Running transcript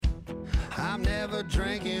I'm never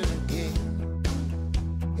drinking again.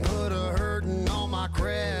 Put a hurting on my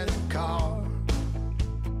credit card.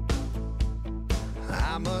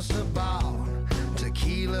 I must have bought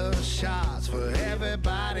tequila shots for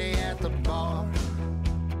everybody at the bar.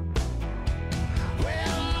 Well,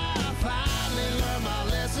 I finally learned my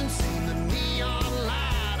lesson, seen the neon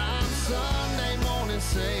light. I'm Sunday morning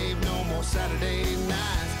saved, no more Saturday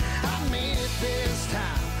nights. I made it this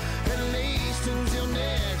time, at least until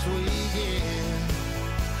next weekend.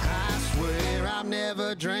 I swear I'm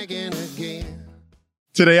never drinking again.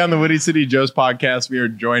 Today on the Windy City Joe's podcast, we are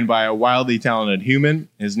joined by a wildly talented human.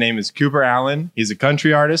 His name is Cooper Allen. He's a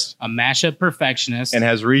country artist, a mashup perfectionist, and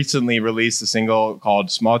has recently released a single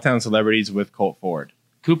called Small Town Celebrities with Colt Ford.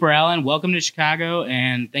 Cooper Allen, welcome to Chicago,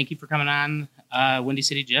 and thank you for coming on Windy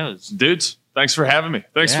City Joe's. Dudes, thanks for having me.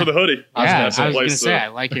 Thanks for the hoodie. I was going to say, I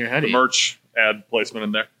like your hoodie. The merch ad placement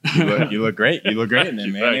in there. You look great. You look great in there,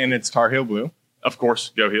 man. And it's Tar Heel blue. Of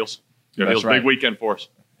course. Go Heels. Go That's Heels. right. Big weekend for us.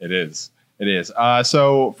 It is. It is.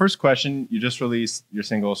 So first question, you just released your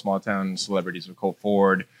single Small Town Celebrities with Colt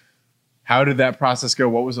Ford. How did that process go?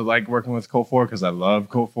 What was it like working with Colt Ford? Because I love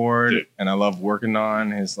Colt Ford. Dude. And I love working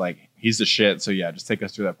on his, he's the shit. So yeah, just take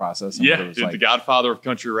us through that process. Yeah, dude, the godfather of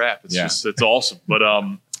country rap. It's it's awesome. But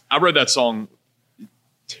I wrote that song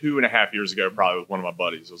 2.5 years ago, probably with one of my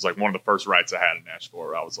buddies. It was like one of the first writes I had in Nashville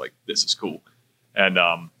where I was like, this is cool. And,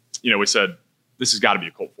 we said, this has got to be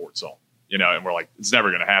a Colt Ford song. And we're like, it's never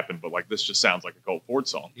going to happen, but this just sounds like a Colt Ford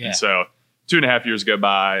song. Yeah. And so 2.5 years go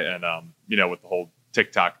by and, with the whole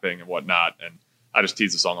TikTok thing and whatnot. And I just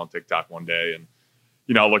teased the song on TikTok one day and,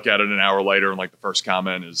 I look at it an hour later and the first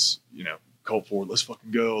comment is, Colt Ford, let's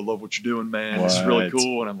fucking go. I love what you're doing, man. This is really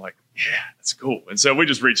cool. And I'm like, yeah, that's cool. And so we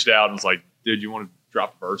just reached out and was like, dude, you want to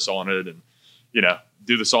drop a verse on it and,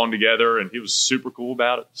 do the song together. And he was super cool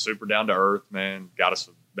about it. Super down to earth, man. Got us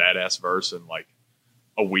a badass verse in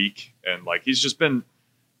a week. And he's just been,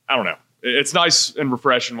 I don't know. It's nice and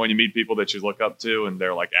refreshing when you meet people that you look up to and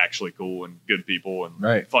they're actually cool and good people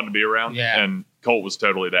and fun to be around. Yeah. And Colt was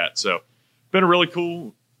totally that. So been a really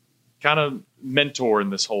cool kind of mentor in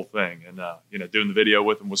this whole thing. And, doing the video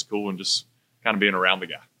with him was cool and just kind of being around the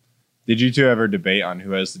guy. Did you two ever debate on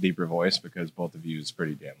who has the deeper voice? Because both of you is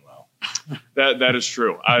pretty damn low. That is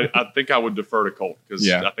true. I think I would defer to Colt because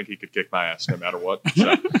I think he could kick my ass no matter what.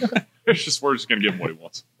 So we're just going to give him what he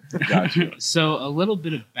wants. Gotcha. So a little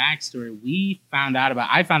bit of backstory.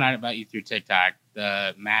 I found out about you through TikTok,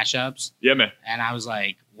 the mashups. Yeah, man. And I was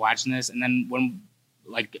watching this. And then when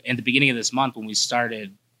in the beginning of this month, when we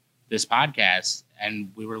started this podcast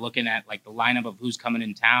and we were looking at the lineup of who's coming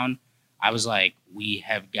in town, I was like, we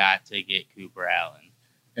have got to get Cooper Allen.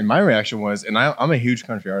 And my reaction was, and I'm a huge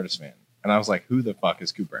country artist fan. And I was like, who the fuck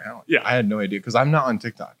is Cooper Allen? Yeah. I had no idea because I'm not on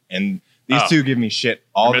TikTok. And these two give me shit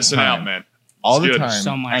all the time. Missing out, man. All the time.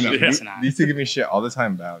 So much missing out. These two give me shit all the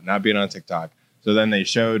time about not being on TikTok. So then they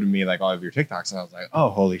showed me all of your TikToks. And I was like, oh,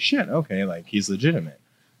 holy shit. Okay. He's legitimate.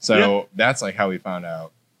 So that's how we found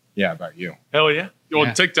out, about you. Hell yeah.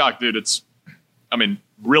 Well, TikTok, dude,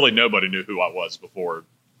 really nobody knew who I was before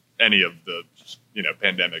any of the,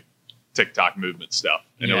 pandemic TikTok movement stuff.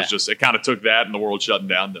 And it was just, it kind of took that and the world shutting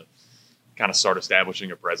down to kind of start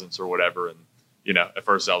establishing a presence or whatever. And, at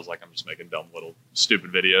first I was like, I'm just making dumb little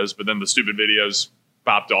stupid videos, but then the stupid videos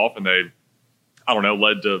popped off and they,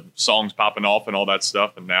 led to songs popping off and all that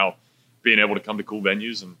stuff. And now being able to come to cool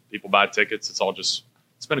venues and people buy tickets, it's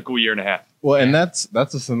been a cool 1.5 years. Well, and that's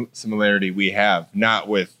a similarity we have, not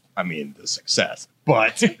with, the success,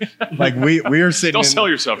 but we were sitting. Don't sell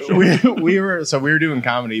yourself short. We were doing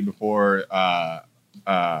comedy before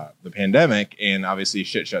the pandemic, and obviously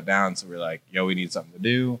shit shut down. So we're like, we need something to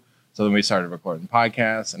do. So then we started recording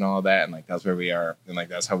podcasts and all of that, and that's where we are, and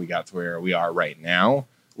that's how we got to where we are right now.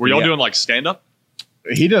 Were y'all doing stand up?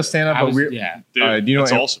 He does stand up, but Dude, do you know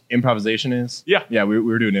what awesome. Improvisation is? Yeah, we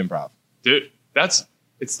were doing improv. Dude,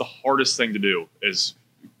 it's the hardest thing to do is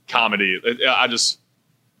comedy.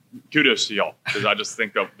 Kudos to y'all because I just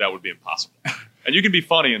think that would be impossible. And you can be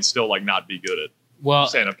funny and still not be good at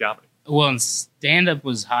stand-up comedy. Well, and stand-up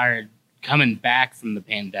was hard coming back from the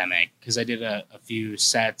pandemic because I did a few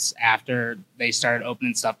sets after they started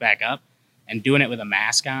opening stuff back up, and doing it with a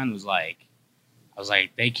mask on was I was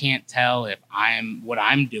like, they can't tell if what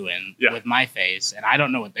I'm doing with my face, and I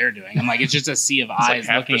don't know what they're doing. I'm like, it's just a sea of eyes.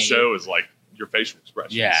 Half looking the show is your facial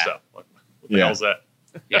expression and stuff. What the hell's that?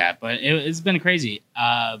 Yeah, but it's been crazy.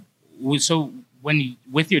 So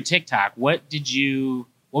with your TikTok, what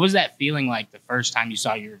was that feeling like the first time you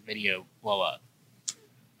saw your video blow up?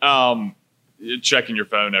 Checking your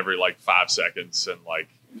phone every 5 seconds and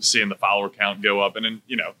seeing the follower count go up. And then,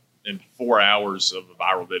 in 4 hours of a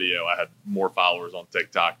viral video, I had more followers on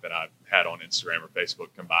TikTok than I had on Instagram or Facebook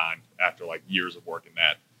combined after like years of working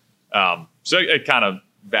that. So it kind of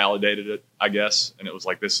validated it, I guess. And it was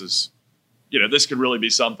like, this is, this could really be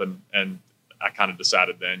something. And I kind of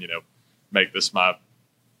decided then, make this my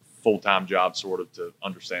full-time job sort of to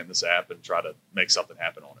understand this app and try to make something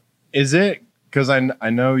happen on it. Is it, because I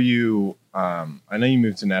know you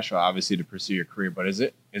moved to Nashville obviously to pursue your career, but is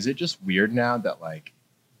it just weird now that like,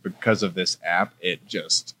 because of this app, it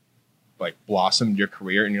just like blossomed your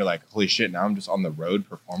career and you're like, holy shit, now I'm just on the road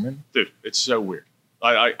performing? Dude, it's so weird.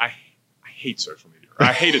 I hate social media.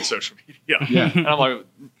 I hated social media. Yeah. And I'm like,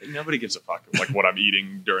 nobody gives a fuck like what I'm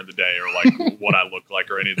eating during the day or like what I look like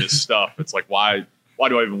or any of this stuff. It's like, why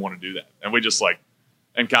do I even want to do that? And we just like,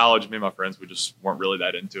 in college, me and my friends, we just weren't really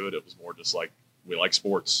that into it. It was more just like, we like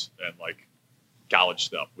sports and like college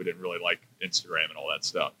stuff. We didn't really like Instagram and all that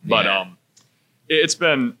stuff. But it's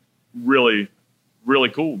been really, really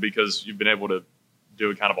cool because you've been able to do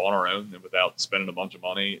it kind of on our own and without spending a bunch of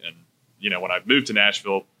money. And, when I moved to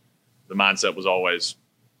Nashville, the mindset was always,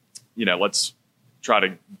 let's try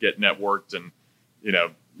to get networked and,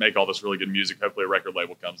 make all this really good music. Hopefully a record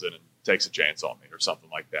label comes in and takes a chance on me or something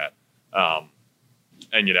like that.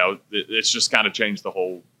 And, it's just kind of changed the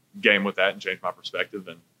whole game with that and changed my perspective.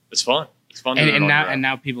 And it's fun. It's fun. And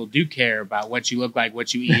now people do care about what you look like,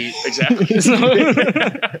 what you eat. Exactly.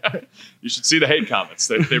 You should see the hate comments.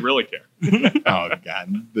 They really care. Oh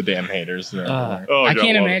God, the damn haters. I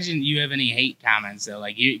can't imagine you have any hate comments though.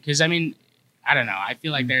 Like because I mean, I don't know. I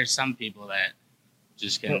feel like there's some people that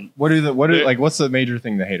just can. What's the major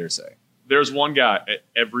thing the haters say? There's one guy at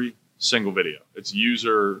every single video. It's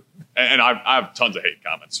user, and I have tons of hate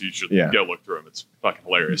comments. So you should go look through them. It's fucking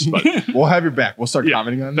hilarious. But we'll have your back. We'll start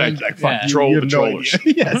commenting on them. Troll the trollers.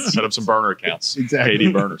 Yes. Set up some burner accounts. Exactly.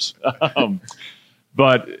 KD burners.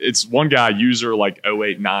 But it's one guy, user like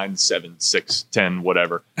 0897610,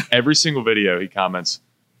 whatever. Every single video he comments,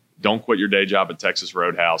 "Don't quit your day job at Texas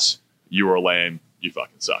Roadhouse. You are lame. You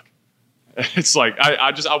fucking suck." It's like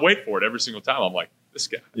I wait for it every single time. I'm like, this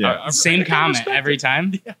guy. Yeah. Same comment every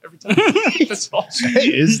time. Yeah, every time. That's awesome.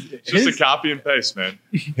 It's just a copy and paste, man.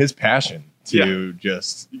 His passion to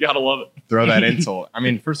just you gotta love it. Throw that insult. I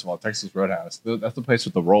mean, first of all, Texas Roadhouse. That's the place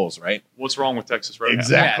with the rolls, right? What's wrong with Texas Roadhouse?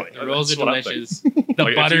 Exactly. Yeah, the rolls are delicious.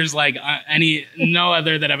 The butter's like no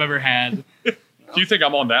other that I've ever had. Do you think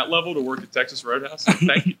I'm on that level to work at Texas Roadhouse?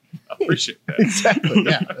 Thank you. I appreciate that. Exactly.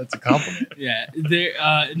 Yeah, that's a compliment. Yeah.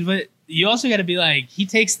 But you also got to be like, he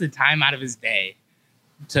takes the time out of his day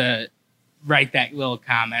to write that little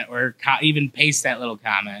comment or even paste that little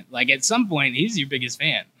comment. Like at some point, he's your biggest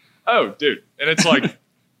fan. Oh, dude. And it's like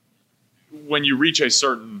when you reach a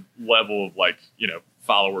certain level of like,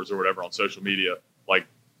 followers or whatever on social media, like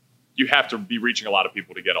you have to be reaching a lot of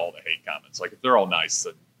people to get all the hate comments. Like if they're all nice,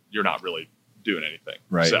 then you're not really doing anything.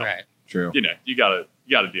 Right. So, right. True. You gotta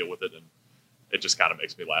deal with it. And it just kind of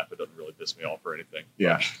makes me laugh. It doesn't really piss me off or anything.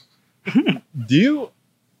 Yeah. Do you,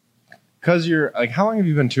 cause you're like, how long have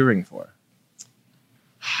you been touring for?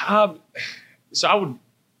 So I would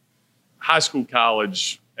high school,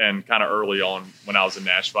 college, and kind of early on when I was in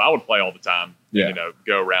Nashville, I would play all the time. Yeah. And,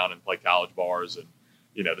 go around and play college bars and,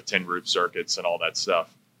 the Tin Roof circuits and all that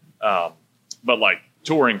stuff. But like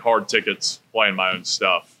touring hard tickets, playing my own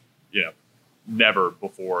stuff, never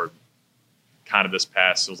before kind of this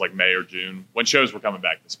past, it was like May or June when shows were coming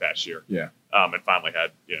back this past year. Yeah. And finally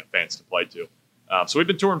had, fans to play to. So we've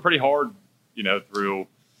been touring pretty hard, through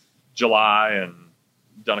July and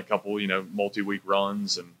done a couple, multi-week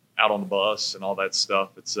runs and out on the bus and all that stuff.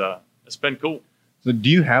 It's been cool. So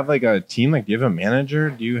do you have like a team? Like, do you have a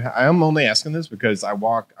manager? I'm only asking this because I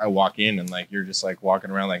walk in and like, you're just like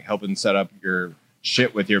walking around, like helping set up your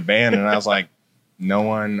shit with your band. And I was like,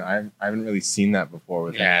 I haven't really seen that before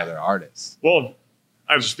with any other artists. Well,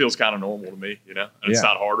 it just feels kind of normal to me, and it's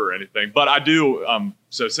not hard or anything, but I do.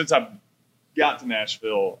 So since I got to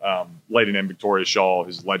Nashville, lady named Victoria Shaw,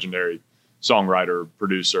 who's a legendary songwriter,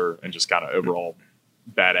 producer, and just kind of overall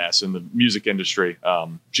badass in the music industry.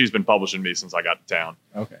 She's been publishing me since I got to town.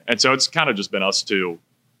 Okay. And so it's kind of just been us two,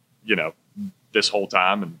 this whole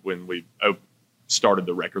time. And when we started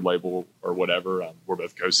the record label or whatever, we're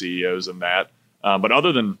both co-CEOs in that. But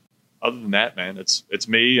other than that, man, it's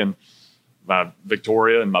me and my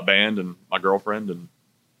Victoria and my band and my girlfriend, and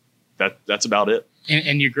that's about it.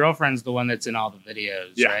 And your girlfriend's the one that's in all the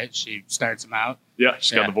videos, right? She starts them out. Yeah,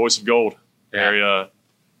 she's got the voice of gold.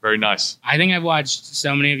 Very nice. I think I've watched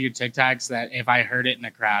so many of your TikToks that if I heard it in a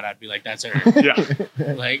crowd, I'd be like, "That's her." Yeah,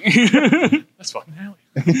 like that's fucking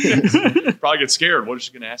Hallie. Probably get scared. What is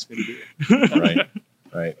she going to ask me to do?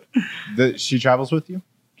 Right. She travels with you?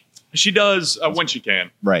 She does when she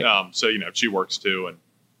can. Right. So, she works too, and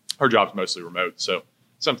her job's mostly remote. So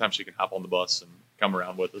sometimes she can hop on the bus and come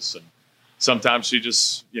around with us. And sometimes she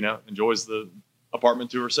just, enjoys the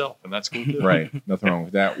apartment to herself, and that's cool too. Right. Nothing wrong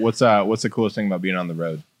with that. What's the coolest thing about being on the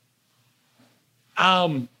road?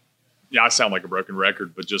 Yeah, I sound like a broken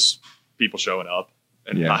record, but just people showing up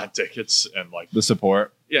and buying tickets and like the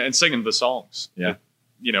support. Yeah, and singing the songs. Yeah.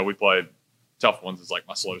 We played Tough Ones is like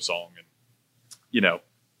my slow song, and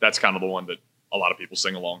that's kind of the one that a lot of people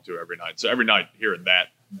sing along to every night. So every night hearing that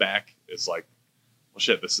back is like, well,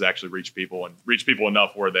 shit, this has actually reached people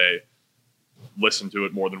enough where they listen to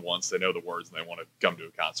it more than once. They know the words and they want to come to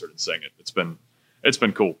a concert and sing it. It's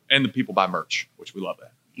been cool, and the people buy merch, which we love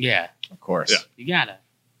that. Yeah, of course. Yeah, you gotta.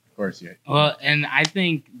 Of course, yeah. Well, and I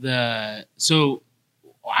think I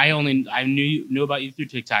knew about you through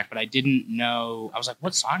TikTok, but I didn't know. I was like,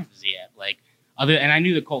 what song does he have? Like and I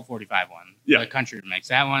knew the Colt 45 one, the country remix.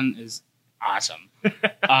 That one is awesome.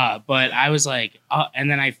 But I was like, and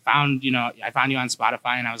then I found you on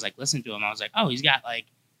Spotify, and I was like, listen to him. I was like, oh, he's got like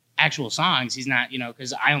actual songs. He's not,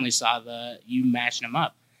 because I only saw you mashing them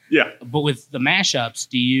up. Yeah. But with the mashups,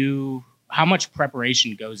 how much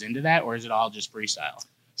preparation goes into that, or is it all just freestyle?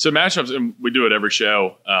 So mashups, and we do it every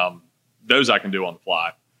show. Those I can do on the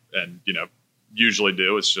fly, and usually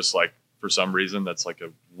do. It's just like for some reason that's like a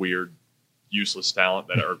weird, useless talent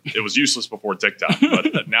it was useless before TikTok,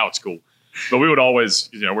 but now it's cool. But we would always,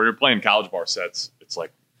 we were playing college bar sets. It's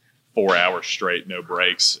like 4 hours straight, no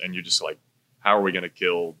breaks, and you just like, how are we going to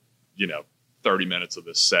kill 30 minutes of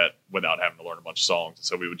this set without having to learn a bunch of songs? And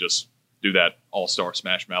so we would just do that all-star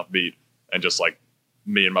Smash Mouth beat, and just like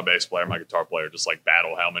me and my bass player, my guitar player, just like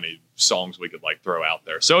battle how many songs we could like throw out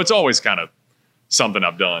there. So it's always kind of something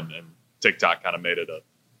I've done, and TikTok kind of made it a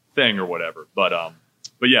thing or whatever. But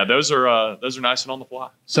yeah, those are nice and on the fly.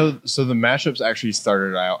 So the mashups actually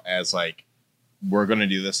started out as like, we're going to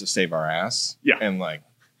do this to save our ass. Yeah.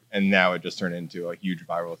 And now it just turned into a huge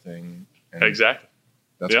viral thing. And exactly.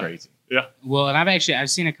 That's crazy. Yeah. Well, and I've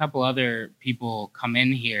seen a couple other people come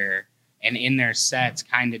in here and in their sets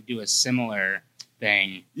kind of do a similar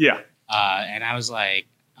thing. Yeah. And I was like,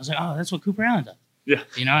 oh, that's what Cooper Allen does. Yeah.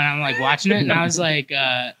 And I'm like watching it, and I was like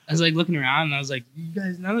looking around, and I was like, you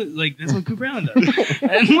guys know, like, that's what Cooper Allen does.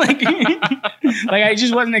 And like I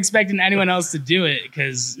just wasn't expecting anyone else to do it,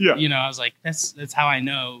 because I was like, that's how I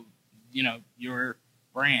know, your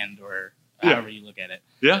brand, or however you look at it.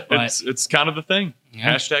 Yeah, but it's kind of the thing.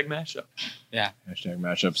 Yeah. Hashtag mashup. Yeah. Hashtag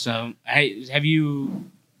mashup. So, have you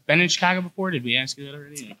been in Chicago before? Did we ask you that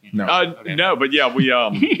already? No. Okay. No, but yeah, we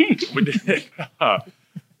did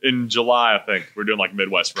in July, I think. We're doing like a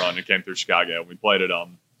Midwest run and came through Chicago. We played at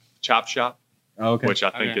Chop Shop, which I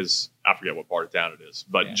think is, I forget what part of town it is.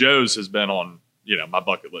 But Joe's has been on, my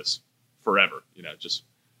bucket list forever. Just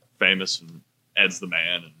famous, and Ed's the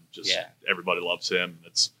man, and just everybody loves him.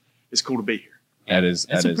 It's cool to be here.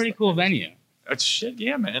 That's a pretty cool venue. That's shit,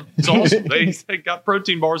 yeah, man. It's awesome. they got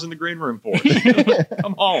protein bars in the green room for us.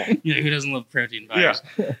 Come on. Who doesn't love protein bars?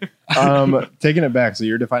 Yeah. Taking it back, so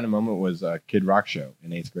your defining moment was a Kid Rock show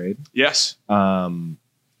in 8th grade. Yes.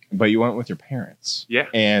 But you went with your parents. Yeah.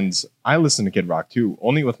 And I listened to Kid Rock too,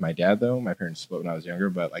 only with my dad though. My parents split when I was younger,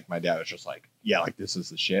 but like my dad was just like, yeah, like this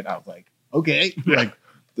is the shit. I was like, okay. Yeah. Like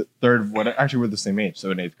the third, actually we're the same age.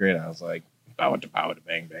 So in 8th grade, I was like, bow to bang,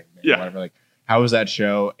 bang, bang. Yeah. Whatever. Like, how was that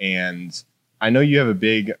show? And I know you have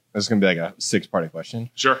this is going to be like a 6-part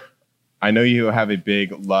question. Sure. I know you have a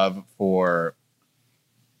big love for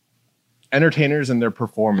entertainers and their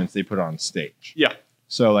performance they put on stage. Yeah.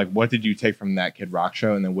 So, like, what did you take from that Kid Rock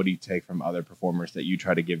show? And then what do you take from other performers that you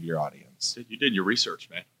try to give your audience? You did your research,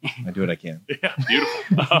 man. I do what I can. Yeah,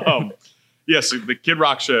 beautiful. So the Kid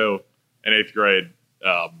Rock show in 8th grade,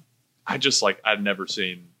 I'd never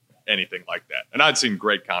seen anything like that. And I'd seen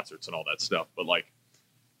great concerts and all that stuff, but like,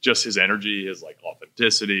 just his energy, his like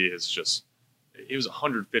authenticity, he was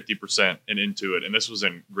 150% and into it. And this was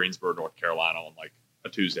in Greensboro, North Carolina on like a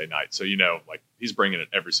Tuesday night. So, like he's bringing it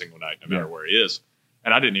every single night, no matter where he is.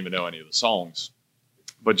 And I didn't even know any of the songs,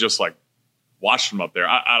 but just like watched him up there.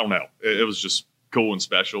 I don't know. It was just cool and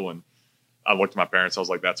special. And I looked at my parents. I was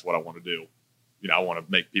like, that's what I want to do. I want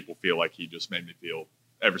to make people feel like he just made me feel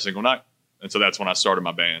every single night. And so that's when I started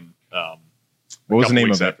my band. What was the name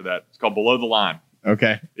of it? After that, it's called Below the Line.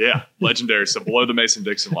 Okay. Yeah, legendary. So below the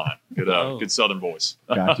Mason-Dixon line. Good Southern voice.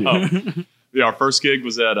 Got you. Yeah, our first gig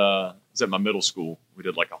was at my middle school. We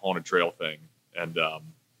did like a haunted trail thing, and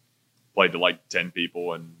played to like 10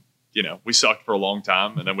 people, and we sucked for a long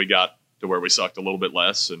time, and then we got to where we sucked a little bit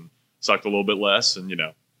less, and sucked a little bit less, and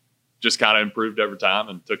just kind of improved over time,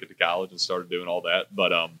 and took it to college and started doing all that.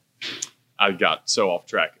 But I got so off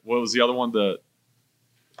track. What was the other one? The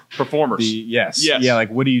performers. Yes. Yeah. Like,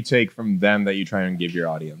 what do you take from them that you try and give your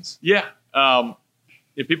audience? Yeah.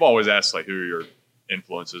 People always ask like, who are your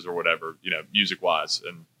influences or whatever, music wise.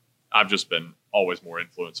 And I've just been always more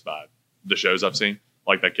influenced by the shows I've seen,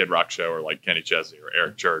 like that Kid Rock show or like Kenny Chesney or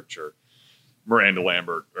Eric Church or Miranda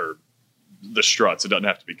Lambert or the Struts. It doesn't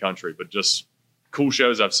have to be country, but just cool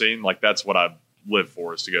shows I've seen. Like that's what I live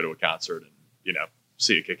for, is to go to a concert and,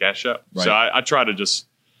 see a kick-ass show. Right. So I try to just,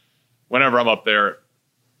 whenever I'm up there,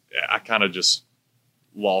 I kind of just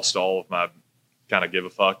lost all of my kind of give a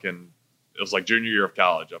fuck. And it was like junior year of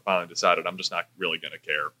college. I finally decided I'm just not really going to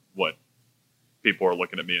care what people are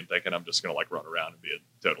looking at me and thinking. I'm just going to like run around and be a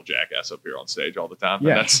total jackass up here on stage all the time.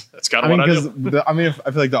 Yeah. And that's kind of what I do. I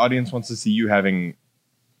feel like the audience wants to see you having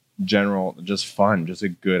general, just fun, just a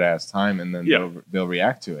good ass time. And then they'll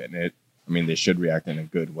react to it. And they should react in a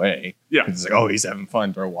good way. Yeah. It's like, oh, he's having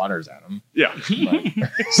fun. Throw waters at him. Yeah.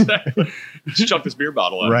 Exactly. Just chuck this beer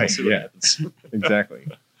bottle at him. Right. Yeah. Exactly.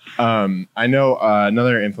 I know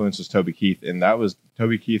another influence was Toby Keith, and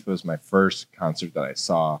Toby Keith was my first concert that I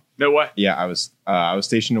saw. No way. Yeah, I was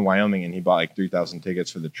stationed in Wyoming, and he bought like 3,000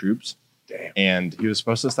 tickets for the troops. Damn. And he was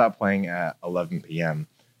supposed to stop playing at 11 p.m.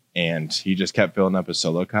 and he just kept filling up his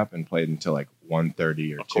solo cup and played until like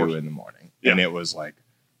 1:30 or 2 in the morning. Yeah. And it was like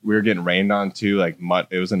we were getting rained on too, like mud.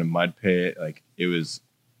 It was in a mud pit, like it was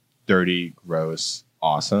dirty, gross,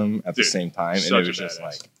 awesome at the same time, and it was just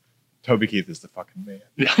like. Toby Keith is the fucking man.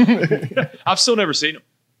 Yeah. I've still never seen him.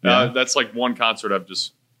 Yeah. That's like one concert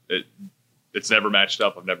it's never matched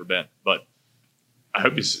up. I've never been, but I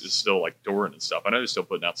hope he's still like touring and stuff. I know he's still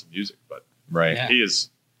putting out some music, but he is,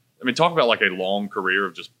 talk about like a long career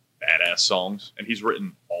of just badass songs, and he's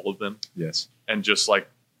written all of them. Yes. And just like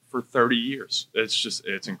for 30 years,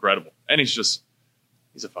 it's incredible. And he's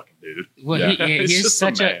a fucking dude. Well,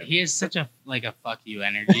 he has such a like a fuck you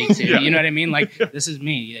energy too. Yeah. You know what I mean? Like this is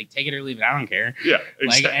me. Like take it or leave it. I don't care. Yeah,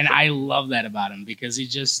 exactly. Like, and I love that about him because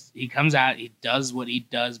he comes out, he does what he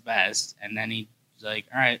does best, and then he's like,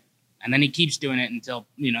 all right, and then he keeps doing it until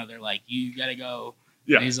they're like, you gotta go.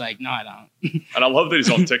 Yeah. And he's like, no, I don't. And I love that he's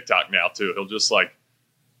on TikTok now too. He'll just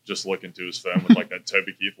look into his phone with like that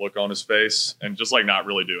Toby Keith look on his face and just like not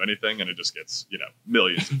really do anything, and it just gets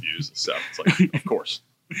millions of views and stuff. It's like, of course.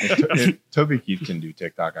 If Toby Keith can do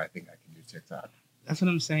TikTok, I think I can do TikTok. That's what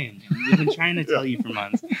I'm saying. We've been trying to tell you for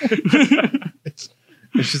months. It's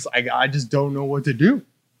just I just don't know what to do.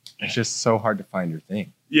 It's just so hard to find your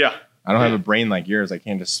thing. Yeah. I don't have a brain like yours. I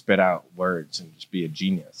can't just spit out words and just be a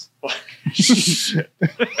genius. You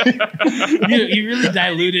really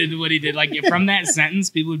diluted what he did. Like from that sentence,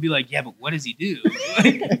 people would be like, "Yeah, but what does he do?"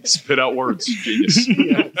 Spit out words, genius.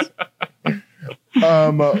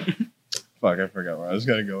 Fuck, I forgot where I was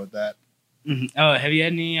gonna go with that. Mm-hmm. Oh, have you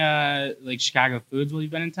had any like Chicago foods while you've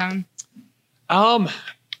been in town?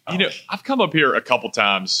 I've come up here a couple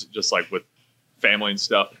times, just like with family and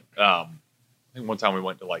stuff. I think one time we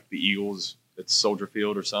went to like the Eagles at Soldier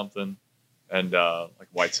Field or something, and like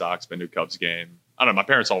White Sox, been to a Cubs game. I don't know. My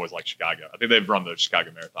parents always liked Chicago. I think they've run the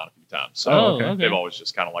Chicago Marathon a few times, so they've always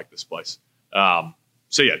just kind of liked this place. So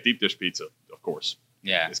yeah, deep dish pizza, of course.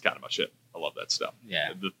 Yeah, it's kind of my shit. I love that stuff.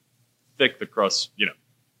 Yeah, the crust,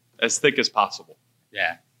 as thick as possible.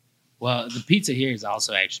 Yeah. Well, the pizza here is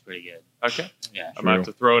also actually pretty good. Okay. Yeah. I might have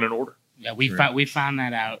to throw in an order. Yeah, we found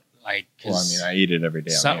that out like. Well, I eat it every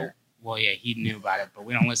day out here. Well, yeah, he knew about it, but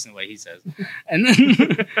we don't listen to what he says. And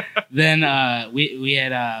then we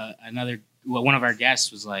had one of our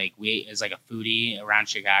guests was like, is like a foodie around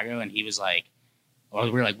Chicago, and he was like, we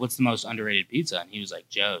were like, what's the most underrated pizza? And he was like,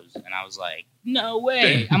 Joe's. And I was like, no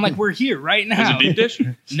way. I'm like, we're here right now. Is it deep dish?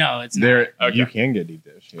 No, it's not. Okay. You can get deep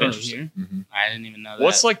dish. Yeah. Here? Mm-hmm. I didn't even know that.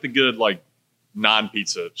 What's like the good like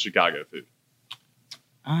non-pizza Chicago food?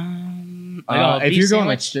 If you're going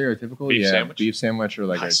like stereotypical, beef sandwich or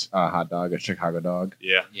like a hot dog, a Chicago dog.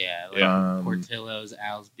 Yeah, like Portillo's,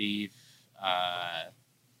 Al's beef,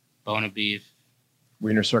 Bona beef,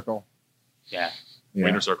 Wiener Circle. Yeah.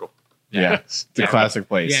 Wiener Circle. Yeah, it's a classic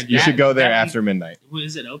place. Yeah, you should go there after midnight.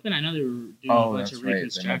 Is it open? I know they were doing a bunch of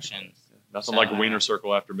reconstruction. Nothing like a Wiener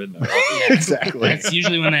Circle after midnight. Yeah, exactly. That's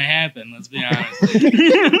usually when they happen. Let's be honest.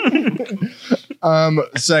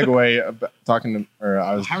 Segue. Talking to, or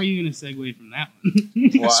I was. How are you going to segue from that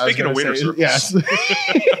one? Well, speaking of Wiener Circles, yes.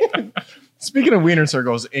 Speaking of Wiener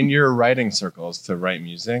Circles, in your writing circles to write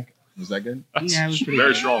music, was that good? Yeah, it was pretty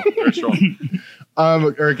very good. strong. Very strong.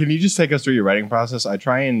 Or can you just take us through your writing process? I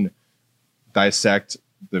try and dissect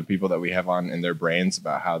the people that we have on in their brains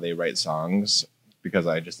about how they write songs, because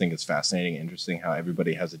I just think it's fascinating and interesting how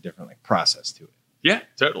everybody has a different like process to it. Yeah,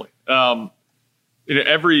 totally.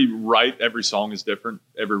 every song is different.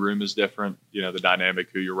 Every room is different. The dynamic,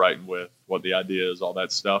 who you're writing with, what the idea is, all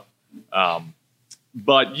that stuff.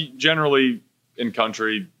 But generally in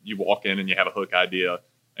country, you walk in and you have a hook idea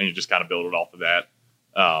and you just kind of build it off of that.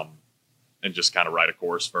 And just kind of write a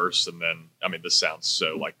chorus first. And then, this sounds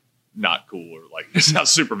so like not cool or like it sounds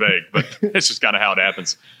super vague, but it's just kind of how it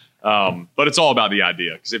happens. But it's all about the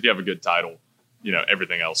idea. Cause if you have a good title,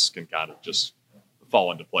 everything else can kind of just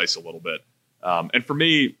fall into place a little bit. And for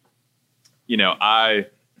me,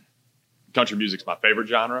 country music's my favorite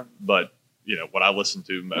genre, but what I listen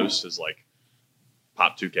to most is like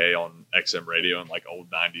Pop 2K on XM radio and like old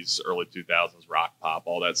 90s, early 2000s rock, pop,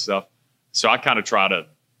 all that stuff. So I kind of try to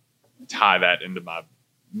tie that into my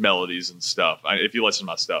melodies and stuff. If you listen to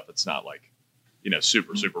my stuff, it's not like,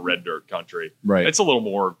 super, super red dirt country. Right. It's a little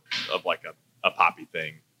more of like a poppy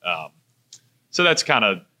thing. So that's kind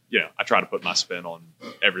of, I try to put my spin on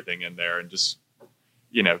everything in there and just,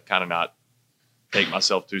 kind of not take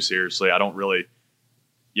myself too seriously. I don't really,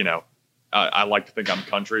 I like to think I'm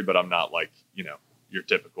country, but I'm not like, your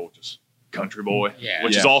typical just country boy,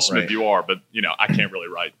 which is awesome if you are, but I can't really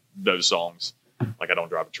write those songs. Like I don't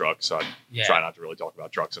drive a truck, so I try not to really talk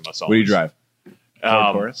about trucks in my songs. What do you drive?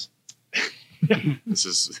 Chorus? This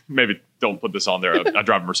is maybe don't put this on there. I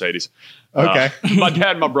drive a Mercedes. Okay. My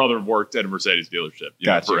dad and my brother worked at a Mercedes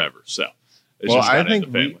dealership forever. So it's just I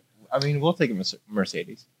think think we'll take a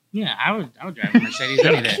Mercedes. Yeah, I would drive a Mercedes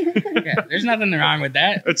any day. Yeah, there's nothing wrong with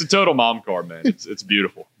that. It's a total mom car, man. It's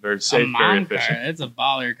beautiful. Very safe, very efficient. Car. It's a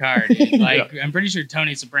baller car, dude. Like I'm pretty sure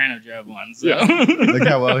Tony Soprano drove one. So. Yeah. Look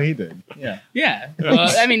how well he did. Yeah. Yeah. Well,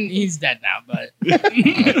 he's dead now, but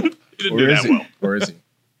he didn't do that well. Or is he?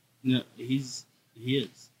 No, he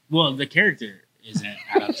is. Well, the character isn't,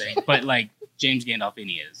 I don't think, but like James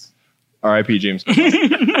Gandolfini is. R.I.P. James.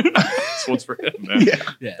 This one's for him, man.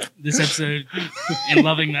 Yeah. This episode in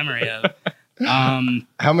loving memory of.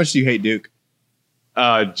 How much do you hate Duke?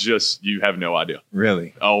 Just you have no idea.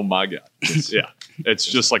 Really? Oh my God. It's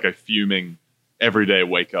just like a fuming everyday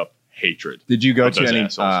wake up hatred. Did you go to any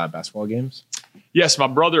basketball games? Yes, my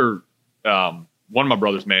brother. One of my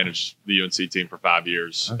brothers managed the UNC team for 5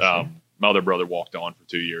 years. Okay. My other brother walked on for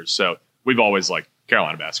 2 years. So we've always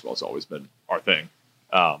Carolina basketball has always been our thing.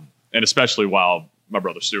 And especially while my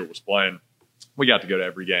brother Stuart was playing, we got to go to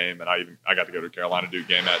every game, and I got to go to a Carolina Duke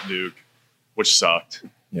game at Duke, which sucked.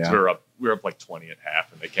 Yeah. So we were up like 20 at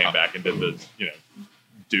half, and they came back and did the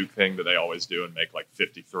Duke thing that they always do and make like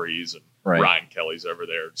 53s, and Ryan Kelly's over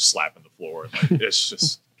there slapping the floor. And it's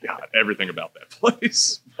just God, everything about that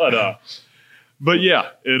place. But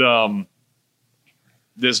yeah,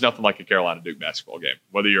 there's nothing like a Carolina Duke basketball game.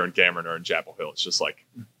 Whether you're in Cameron or in Chapel Hill, it's just like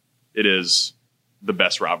it is the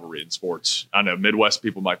best rivalry in sports. I know Midwest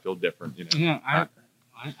people might feel different. I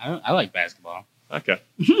like basketball. Okay.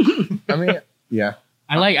 Yeah.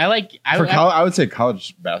 I would say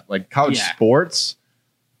college sports.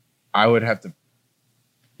 I would have to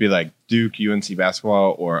be like Duke, UNC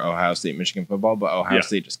basketball, or Ohio State, Michigan football. But Ohio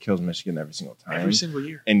State just kills Michigan every single time. Every single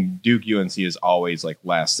year. And Duke, UNC is always like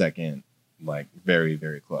last second, like very,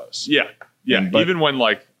 very close. Yeah. Yeah. Even when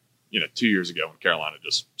 2 years ago when Carolina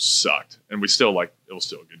just sucked, and it was still a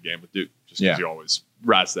good game with Duke, just because you always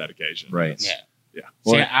rise to that occasion. Right. Yeah.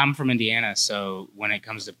 See, I'm from Indiana, so when it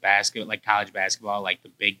comes to college basketball, like the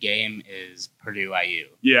big game is Purdue IU.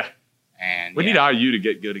 Yeah. And we need IU to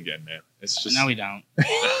get good again, man. It's just no, we don't.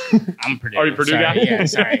 I'm Purdue. Are you Purdue guy? Yeah,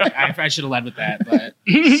 sorry. I should have led with that, but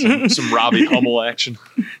some Robbie Hummel action.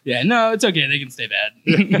 Yeah, no, it's okay. They can stay bad.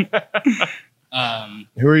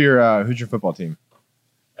 Who's your football team?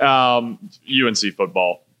 UNC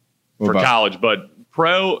football for college, but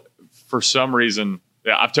pro for some reason.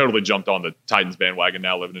 Yeah, I've totally jumped on the Titans bandwagon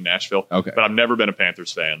now, living in Nashville. Okay, but I've never been a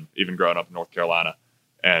Panthers fan, even growing up in North Carolina.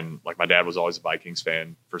 And my dad was always a Vikings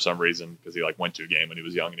fan for some reason because he went to a game when he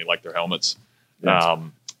was young and he liked their helmets. Yes.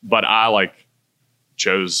 But I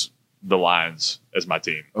chose the Lions as my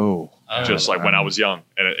team. Oh, just when I was young,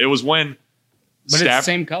 and it was when. But it's the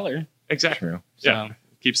same color. Exactly. True. Yeah,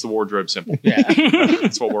 keeps the wardrobe simple. Yeah,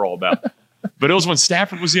 that's what we're all about. But it was when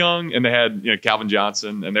Stafford was young and they had Calvin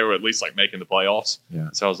Johnson and they were at least making the playoffs. Yeah.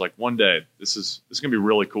 So I was like, one day this is gonna be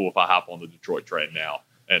really cool if I hop on the Detroit train now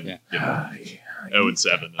and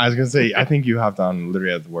 0-7. I was gonna say I think you hopped on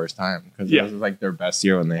literally at the worst time because it was their best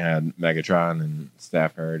year when they had Megatron and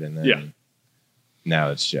Stafford, and then now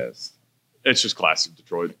it's just classic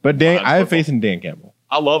Detroit. But I have faith in Dan Campbell.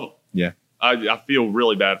 I love him. Yeah. I feel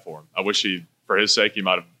really bad for him. I wish for his sake,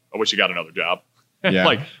 I wish he got another job.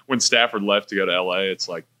 Yeah. When Stafford left to go to LA, it's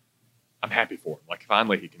I'm happy for him.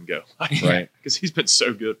 Finally he can go. Right. Because he's been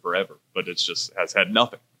so good forever, but it's just has had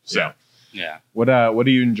nothing. So Yeah. What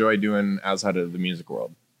do you enjoy doing outside of the music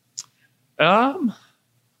world?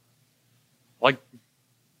 Like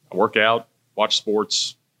I work out, watch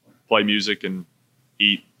sports, play music, and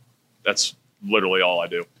eat. That's literally all I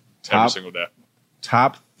do every single day.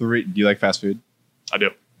 Top 3. Do you like fast food? I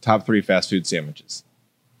do. Top 3 fast food sandwiches.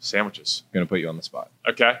 Sandwiches. I'm gonna put you on the spot.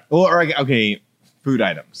 Okay. Okay, food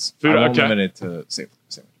items. Food. I won't Okay. limit it to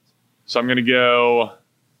sandwiches. So I'm gonna go.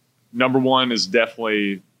 Number 1 is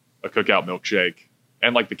definitely a Cookout milkshake,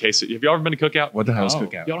 and like the case. Have you ever been to Cookout? What the hell is Oh.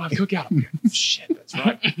 Cookout? Y'all don't have Cookout. Shit, that's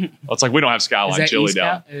right. Well, it's like we don't have Skyline chili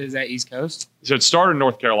down. Is that East Coast? So it started in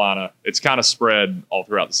North Carolina. It's kind of spread all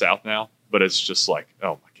throughout the South now, but it's just like,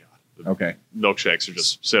 oh my god, the Okay. milkshakes are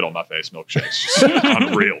just sit on my face. Milkshakes, just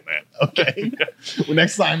unreal, man. Okay. Well,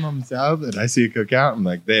 next time I'm south and I see a Cookout, I'm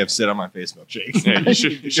like, they have sit on my face milkshakes. Yeah,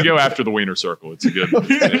 you should go after the Wiener Circle. It's a good.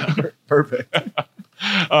 Perfect.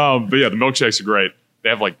 But yeah, the milkshakes are great. They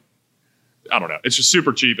have like, I don't know. It's just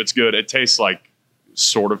super cheap. It's good. It tastes like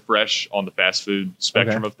sort of fresh on the fast food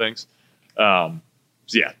spectrum of things. So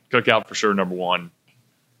yeah, Cookout for sure. Number 1.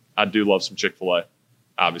 I do love some Chick-fil-A,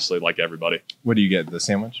 obviously, like everybody. What do you get? The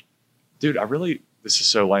sandwich? Dude, this is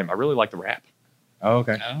so lame. I really like the wrap. Oh,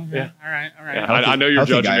 okay. Oh, Yeah. All right. All right. Yeah, I know you're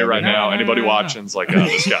healthy judging guy me over right here. now. No, Anybody no, no. watching's like, oh,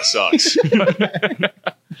 this guy sucks.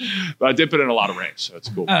 But I did put in a lot of ranch, so it's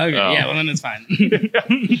cool. Oh, okay. Yeah. Well, then it's fine.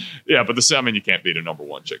 Yeah, but you can't beat a number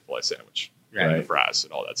 1 Chick-fil-A sandwich. Right. And the fries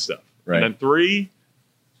and all that stuff. Right. And then 3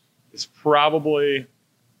 is probably,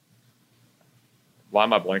 why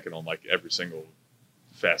am I blanking on like every single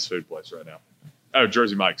fast food place right now? Oh,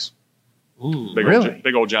 Jersey Mike's. Ooh. Really?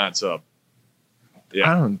 Big old giant sub.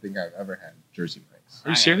 Yeah. I don't think I've ever had Jersey Mike's. Are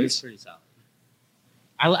you I know, serious? It's pretty solid.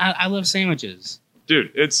 I love sandwiches.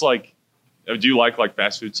 Dude, it's like, do you like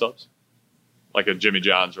fast food subs? Like a Jimmy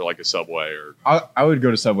John's or like a Subway or I would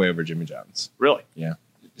go to Subway over Jimmy John's. really? Yeah.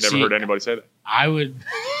 Never See, heard anybody say that. I would.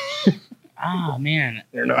 Oh man,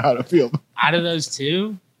 I don't know how to feel. out of those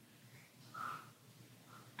two,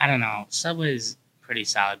 I don't know. Subway's pretty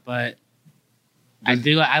solid, but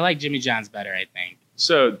I like Jimmy John's better. I think.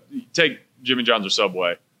 So you take Jimmy John's or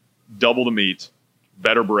Subway, double the meat,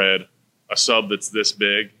 better bread, a sub that's this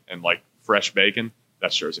big, and like fresh bacon.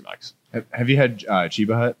 That's Jersey Mike's. Have you had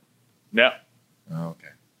Chiba Hut? No. Oh, okay.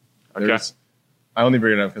 Okay. I only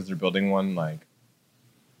bring it up because they're building one like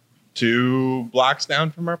 2 blocks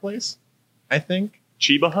down from our place, I think.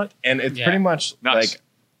 Chiba Hut? And it's Yeah. pretty much Nice. like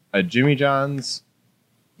a Jimmy John's,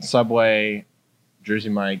 Subway, Jersey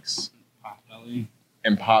Mike's, Potbelly.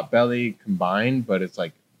 and Potbelly combined, but it's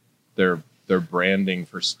like they're branding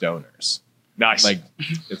for stoners. Nice. Like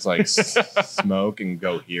it's like smoke and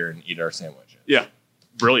go here and eat our sandwiches. yeah.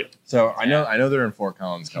 Brilliant. So I know they're in Fort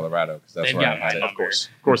Collins, Colorado, because that's They've where got I had my it. Of course.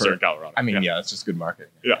 Of course they're in Colorado. I mean, yeah, it's just good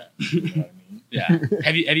marketing. Yeah. You know what I mean? Yeah.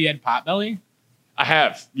 have you had Potbelly? I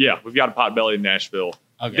have. Yeah. We've got a Potbelly in Nashville.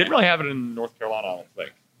 Okay. Didn't really have it in North Carolina, I don't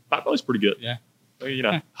think. Potbelly's pretty good. Yeah. You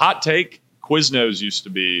know, hot take, Quiznos used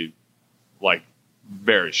to be like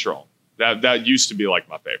very strong. That used to be like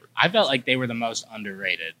my favorite. I felt like they were the most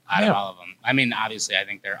underrated out Yeah. of all of them. I mean, obviously, I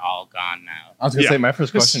think they're all gone now. I was gonna Yeah. say my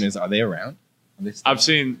first question is: are they around? Are they still I've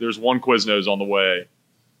seen there's one Quiznos on the way.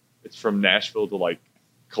 It's from Nashville to like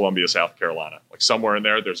Columbia, South Carolina. Like somewhere in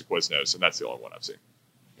there, there's a Quiznos, and that's the only one I've seen.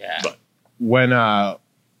 Yeah. But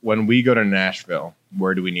when we go to Nashville,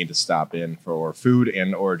 where do we need to stop in for food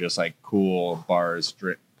and or just like cool bars,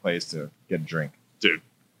 place to get a drink? dude,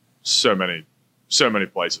 so many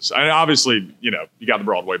places. And obviously, you know, you got the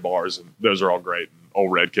Broadway bars, and those are all great. And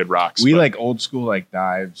old Red Kid rocks. We but like old school like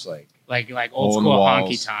dives, like like Hole old in the school walls.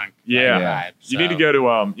 honky tonk. Yeah. vibe, you need to so- go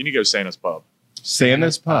to you need to go to Santa's Pub.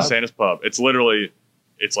 Santa's Pub. Santa's Pub. It's literally,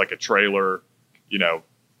 it's like a trailer, you know,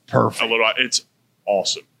 Perfect. a little. It's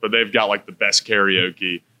awesome, but they've got like the best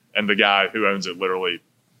karaoke, and the guy who owns it literally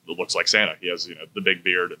looks like Santa. He has, you know, the big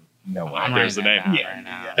beard, and No way. I'm there's the writing name. that down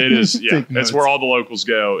right now. it is. Yeah, Take that's notes. where all the locals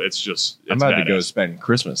go. It's just. It's I'm about to go badass. spend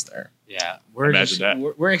Christmas there. Yeah, we're Imagine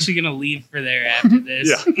that. we're actually gonna leave for there after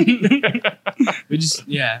this.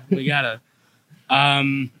 We gotta.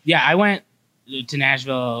 Yeah, I went to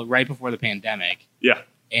Nashville right before the pandemic, Yeah,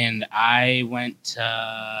 and I went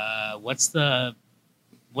to what's the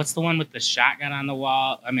one with the shotgun on the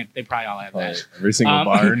wall? I mean, they probably all have that. Every single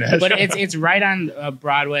bar in Nashville. But it's right on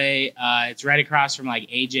Broadway. It's right across from like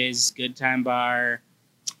AJ's Good Time Bar.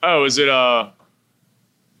 Oh, is it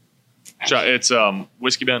it's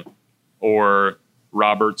Whiskey Bent or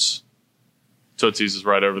Roberts. Tootsie's is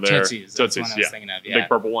right over there. Tootsie's. That's the one I was thinking of. The Yeah, big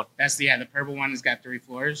purple one. that's the purple one has got 3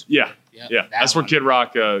 floors. Yeah, Yep, yeah. that That's where one. Kid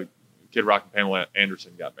Rock and Pamela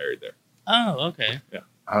Anderson got married there. Oh, okay.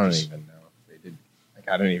 I don't even know if they did. Like,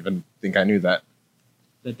 I don't even think I knew that.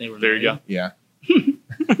 that they were There you married. go. Yeah.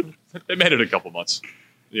 They made it a couple months.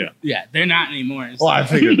 Yeah. Yeah, they're not anymore. Well, I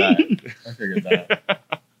figured that.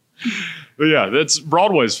 But yeah, that's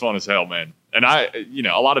Broadway's fun as hell, man. And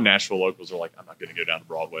a lot of Nashville locals are like, I'm not going to go down to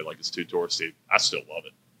Broadway, like it's too touristy. I still love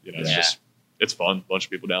it. It's it's fun. Bunch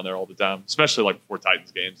of people down there all the time, especially like before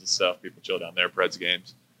Titans games and stuff. People chill down there, Preds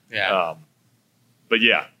games. Yeah. But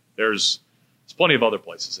yeah, there's plenty of other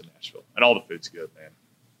places in Nashville, and all the food's good, man.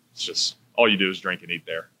 It's just all you do is drink and eat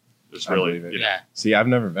there. There's I really, believe it. Yeah. See, I've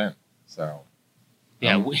never been, so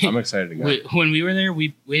Yeah, I'm excited to go. when we were there,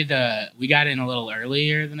 we got in a little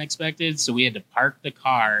earlier than expected, so we had to park the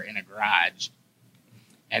car in a garage,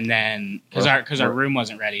 and then because our room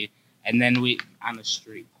wasn't ready, and then we on the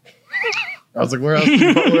street. I was like, where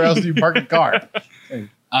else do you park a car?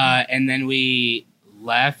 And then we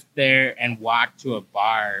left there and walked to a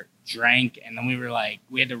bar, drank, and then we were like,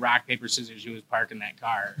 we had to rock paper scissors who was parking that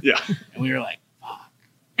car. Yeah. And we were like, fuck.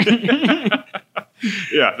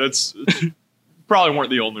 Yeah, that's probably weren't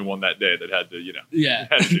the only one that day that had to, Yeah.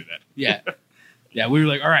 had to do that. Yeah. Yeah, we were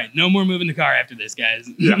like, all right, no more moving the car after this, guys.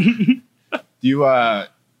 Yeah.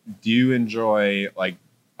 Do you enjoy like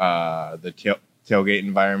the tailgate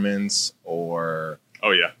environments, or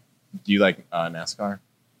Oh yeah. do you like NASCAR?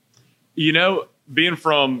 Being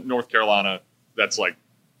from North Carolina, that's like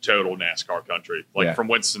total NASCAR country. Like Yeah. from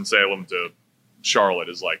Winston-Salem to Charlotte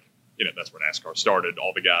is like, that's where NASCAR started.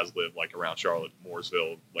 All the guys live like around Charlotte,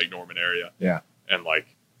 Mooresville, Lake Norman area. Yeah. And like,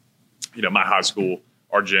 my high school,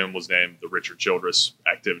 our gym was named the Richard Childress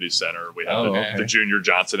Activity Center. We have the Junior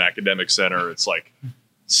Johnson Academic Center. It's like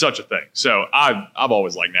such a thing. So I've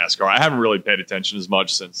always liked NASCAR. I haven't really paid attention as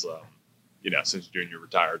much since Junior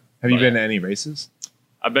retired. Have you But been to any races?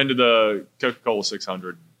 I've been to the Coca-Cola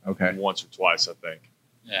 600 Okay. once or twice, I think.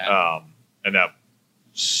 Yeah. And that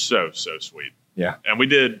so sweet. Yeah. And we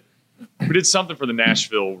did something for the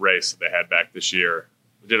Nashville race that they had back this year.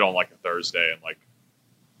 We did it on like a Thursday, and like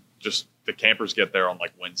just the campers get there on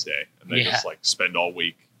like Wednesday, and they just like spend all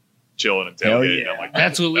week chilling and Hell tailgating. yeah. I'm like,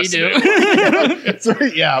 That's what we the do. day.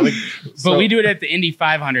 Sorry, yeah. Like, But we do it at the Indy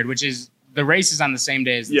 500, which is the race is on the same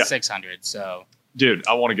day as the Yeah. 600. So Dude,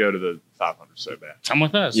 I want to go to the 500 so bad. come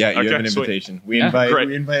with us. Yeah, you Okay, have an sweet. invitation. We Yeah. invite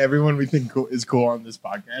Great. everyone we think is cool on this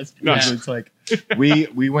podcast. Nice. So it's like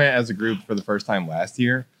we went as a group for the first time last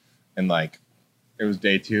year, and like it was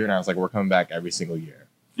day 2, and I was like, we're coming back every single year.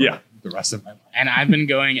 for Yeah. the rest of my life. And I've been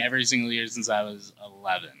going every single year since I was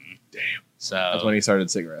 11. Damn. So That's when he started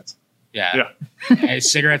cigarettes. yeah. Hey,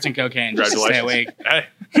 cigarettes and cocaine. Just to stay awake. Hey,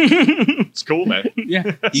 it's cool, man.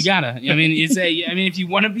 Yeah, you gotta. I mean, if you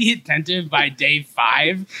want to be attentive by day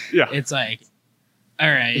 5, Yeah. it's like, all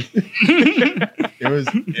right.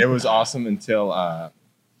 It was awesome until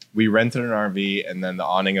we rented an RV, and then the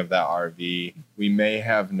awning of that RV, we may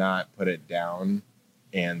have not put it down,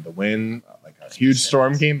 and the wind, like a huge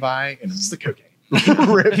storm came by, and It's the cocaine.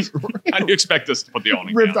 ripped How do you expect us to put the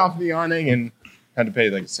awning ripped down? off the awning, and had to pay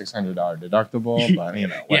like $600 deductible. But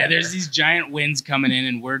Yeah, whatever. there's these giant winds coming in,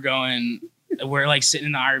 and we're like sitting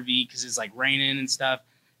in the RV because it's like raining and stuff,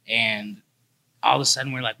 and all of a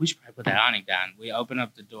sudden we're like, we should probably put that awning down. We open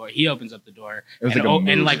up the door. He opens up the door, It was and, like a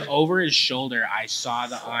movie. and like over his shoulder, I saw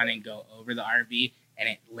the awning go over the RV, and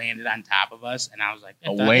it landed on top of us, and I was like,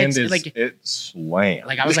 The "It land it's- is like it slammed.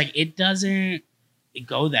 I was like, it doesn't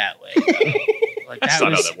go that way." Like That's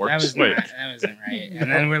not how that works. Wait. That wasn't right.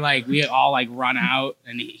 And then we're like, we all like run out,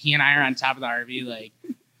 and he and I are on top of the RV. Like,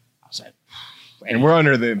 I was like, and we're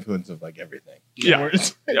under the influence of like everything. Yeah. We're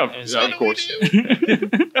just- Yeah, It was yeah, like- of course.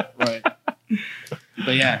 right.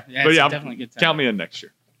 but yeah, But it's yeah, definitely a good time. Count me in next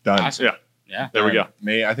year. Done. Awesome. Yeah. Yeah. There we go.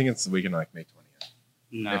 May I think it's the weekend of like May 20th.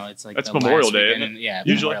 No, it's like That's the Memorial last Day, weekend isn't it? Yeah,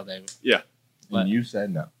 Usually. Memorial Day. Yeah. What? And you said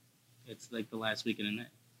no. It's like the last weekend in May.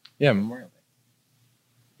 Yeah, Memorial Day.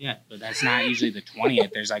 Yeah, but that's not usually the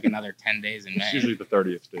 20th. There's like another 10 days in It's May. usually the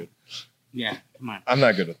 30th, dude. Yeah, come on. I'm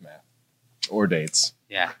not good with math or dates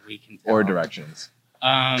Yeah, we can tell. or directions.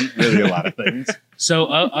 Really a lot of things. So,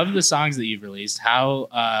 of the songs that you've released, which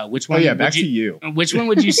Oh one? yeah, would back you, to you. Which one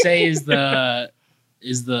would you say you had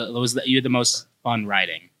the most fun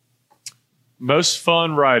writing? Most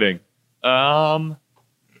fun writing. That's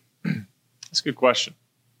a good question.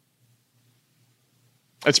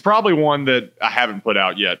 It's probably one that I haven't put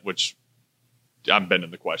out yet, which I'm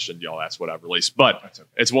bending the question. Y'all asked what I've released, but That's okay.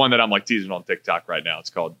 it's one that I'm like teasing on TikTok right now.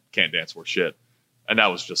 It's called "Can't Dance Worth Shit," and that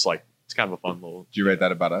was just like it's kind of a fun little Did you write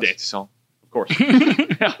that about us? dancey song. Of course,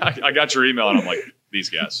 I got your email and I'm like, these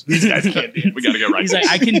guys can't dance. We got to get right. He's like,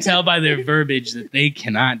 I can tell by their verbiage that they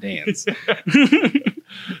cannot dance.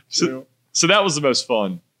 So that was the most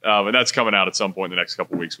fun, and that's coming out at some point in the next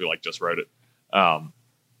couple of weeks. We like just wrote it.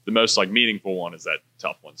 the most like meaningful one is that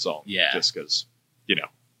Tough One song. Yeah. Just because,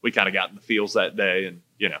 we kind of got in the feels that day and,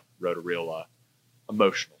 wrote a real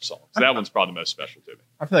emotional song. So that one's probably the most special to me.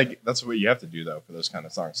 I feel like that's what you have to do though for those kind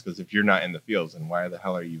of songs. Because if you're not in the fields, then why the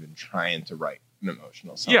hell are you even trying to write an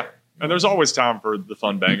emotional song? Yeah. And there's always time for the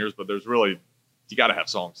fun bangers, but there's really, you got to have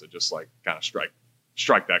songs that just like kind of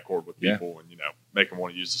strike that chord with people and, make them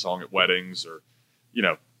want to use the song at weddings or,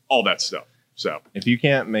 all that stuff. So if you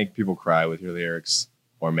can't make people cry with your lyrics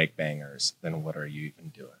or make bangers, then what are you even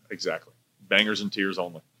doing? Exactly. Bangers and tears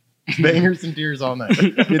only. Bangers and tears all night.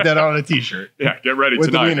 Get that on a t-shirt. Yeah, get ready With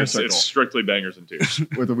the tonight. wiener It's circle. strictly bangers and tears.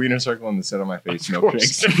 With a wiener circle on the set of my face, Of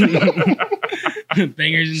milkshakes.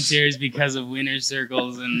 Bangers and tears because of winner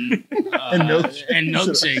circles and milkshakes. and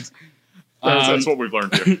milkshakes. That's what we've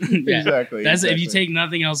learned here. Yeah. Exactly. That's if you exactly. take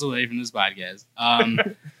nothing else away from this podcast.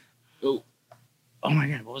 Oh my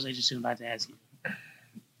god, what was I just about to ask you?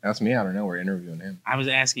 Ask me. I don't know. We're interviewing him. I was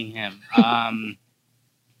asking him.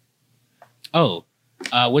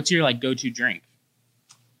 What's your go-to drink?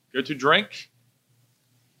 Go-to drink?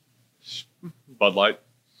 Bud Light,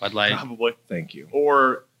 Bud Light. probably. Thank you.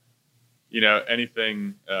 Or,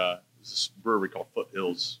 anything. There's this brewery called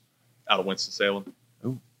Foothills out of Winston-Salem.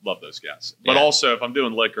 Ooh. Love those guys. But Yeah. also, if I'm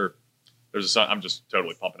doing liquor, I'm just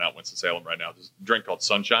totally pumping out Winston-Salem right now. There's a drink called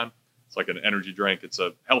Sunshine. It's like an energy drink. It's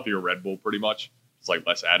a healthier Red Bull, pretty much. It's like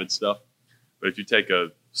less added stuff. But if you take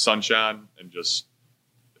a Sunshine and just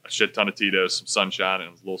a shit ton of Tito's, some Sunshine, and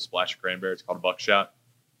a little splash of cranberry, it's called a Buckshot.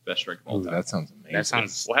 Best drink of all Ooh, time. that sounds amazing. That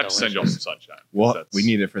sounds. We'll have to send y'all some Sunshine. Well, That's- we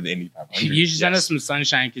need it for the Indy 500. You should send us Yes. some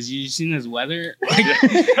sunshine because you've seen this weather. Like,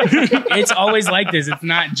 Yeah. it's always like this. It's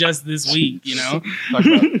not just this week,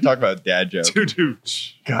 Talk about dad jokes. Dude.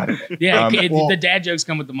 Got it. Yeah, Well- the dad jokes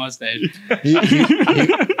come with the mustache.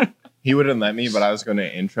 He wouldn't let me, but I was going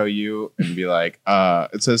to intro you and be like,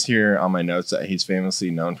 it says here on my notes that he's famously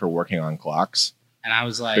known for working on clocks And I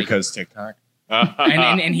was like, because TikTok.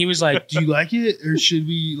 and he was like, "Do you like it, or should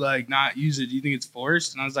we not use it? Do you think it's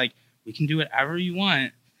forced?" And I was like, "We can do whatever you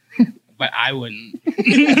want, but I wouldn't."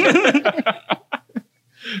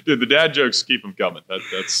 Dude, the dad jokes keep them coming.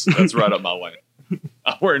 That's right up my lane.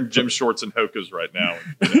 I'm wearing gym shorts and Hokas right now.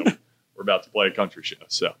 And, we're about to play a country show,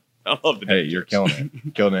 so I love the dad Hey, you're jokes. killing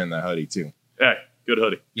it. Killing it in that hoodie, too. Hey, good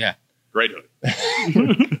hoodie. Yeah. Great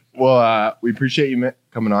hoodie. Well, we appreciate you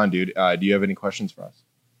coming on, dude. Do you have any questions for us?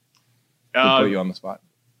 We put you on the spot.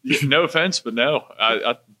 No offense, but no.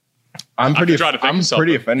 I'm I pretty. could try to think I'm of something.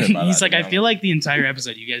 pretty offended by He's that. like, "I feel like the entire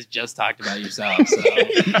episode you guys just talked about yourselves." So.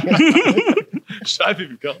 Should I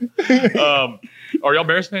even come? Are y'all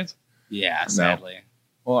Bears fans? Yeah, sadly.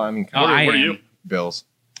 Well, I mean, Oh, What I are am. you? Bills.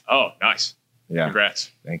 Oh, nice. Yeah,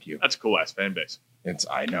 Congrats. thank you. That's a cool ass fan base.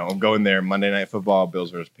 I know. I'm going there Monday Night Football,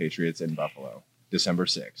 Bills versus Patriots in Buffalo, December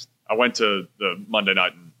 6th. I went to the Monday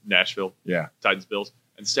night in Nashville, Yeah. Titans Bills,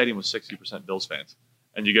 and the stadium was 60% Bills fans.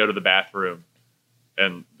 And you go to the bathroom,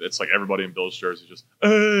 and it's like everybody in Bills jersey just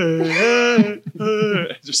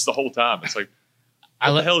just the whole time. It's like,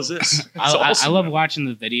 what the hell is this? It's I awesome. love watching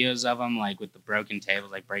the videos of them, with the broken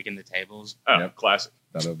tables, breaking the tables. Oh, Yep. classic.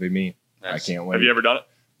 That'll be me. That's- I can't wait. Have you ever done it?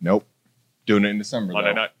 Nope. Doing it in December. Monday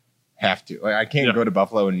though. night? Have to. I can't Yeah. go to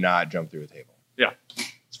Buffalo and not jump through a table.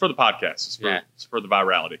 It's for the podcast. It's for the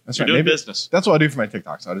virality. That's You're right. doing Maybe- business. That's what I do for my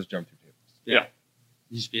TikToks. I'll just jump through tables.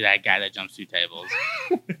 You just be that guy that jumps through tables.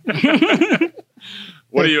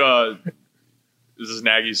 What do you, is this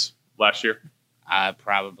Nagy's last year?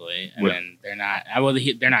 Probably. I What- mean, they're not.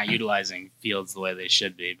 They're not utilizing Fields the way they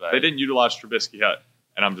should be. But They didn't utilize Trubisky yet.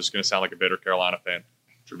 And I'm just going to sound like a bitter Carolina fan.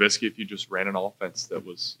 Trubisky, if you just ran an offense that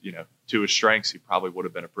was, to his strengths, he probably would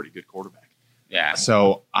have been a pretty good quarterback. yeah,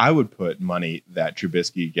 So I would put money that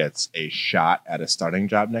Trubisky gets a shot at a starting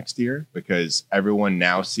job next year because everyone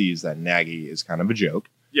now sees that Nagy is kind of a joke.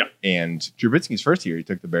 Yeah. And Trubisky's first year, he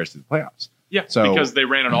took the Bears to the playoffs. Yeah, So- because they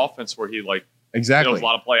ran an offense where he there was Exactly. a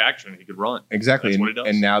lot of play action and he could run. Exactly. That's And, what he does.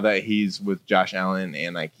 and now that he's with Josh Allen,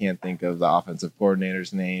 and I can't think of the offensive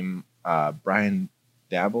coordinator's name, Brian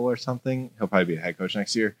Dabble or something. He'll probably be a head coach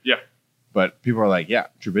next year. Yeah. But people are like, yeah,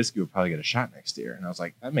 Trubisky will probably get a shot next year. And I was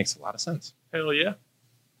like, that makes a lot of sense. Hell yeah.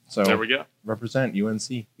 So There we go. represent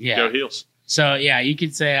UNC. yeah. Go Heels. So yeah, you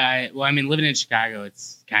could say living in Chicago,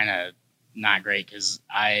 it's kind of not great because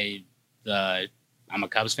I'm a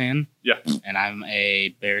Cubs fan. Yeah. And I'm a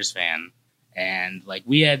Bears fan, and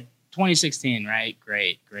we had 2016, right?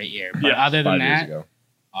 Great year. But Yeah, other than 5 years that, ago.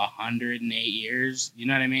 108 years. You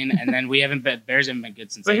know what I mean? And then Bears haven't been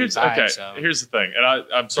good since But here's 85. okay. So Here's the thing, and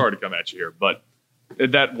I'm sorry to come at you here, but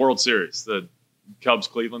in that World Series, the Cubs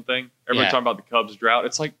Cleveland thing, everybody Yeah. talking about the Cubs drought.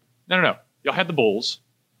 It's like no. Y'all had the Bulls.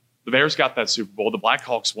 The Bears got that Super Bowl. The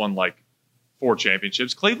Blackhawks won 4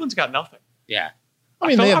 championships. Cleveland's got nothing. Yeah. I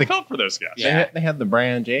mean, I felt for those guys. Yeah. they had the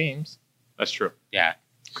Brian James, That's true. Yeah.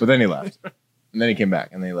 but then he left, and then he came back,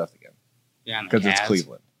 and then he left again Yeah. and the because it's Cavs.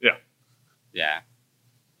 Cleveland. Yeah.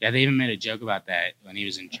 Yeah, they even made a joke about that when he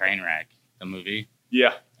was in Trainwreck, the movie.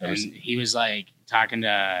 Yeah. And he was like talking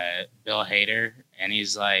to Bill Hader, and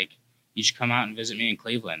he's like, "You should come out and visit me in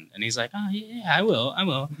Cleveland." And he's like, "Oh yeah, I will."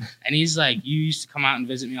 And he's like, "You used to come out and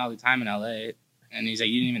visit me all the time in LA." And he's like,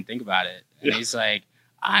 "You didn't even think about it." And he's like,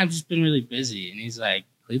 "I've just been really busy." And he's like,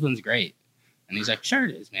 "Cleveland's great." And he's like, "Sure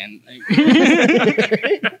it is, man." Like,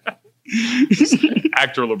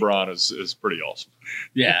 Actor LeBron is pretty awesome.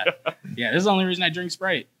 yeah, this is the only reason I drink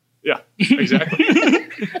Sprite. Yeah, exactly.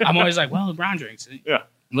 I'm always like, "Well, LeBron drinks it. Yeah.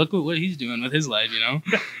 Look what he's doing with his life, you know."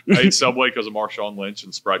 I ate Subway because of Marshawn Lynch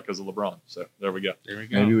and Sprite because of LeBron. So there we go. There we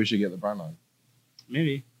go. Maybe we should get LeBron on.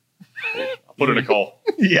 Maybe. I'll put in a call.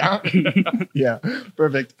 Yeah, yeah,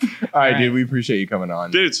 perfect. All right, right. dude, we appreciate you coming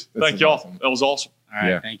on. Dudes, This thank is y'all. awesome. That was awesome. All right,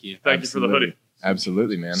 Yeah. thank you. Thank you for the hoodie.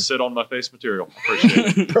 Absolutely, man. Sit on my face material.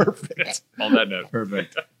 Appreciate it. Perfect. On that note,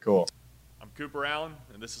 Perfect. Cool. I'm Cooper Allen,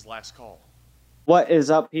 and this is Last Call. What is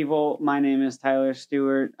up, people? My name is Tyler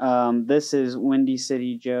Stewart. This is Windy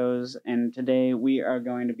City Joe's, and today we are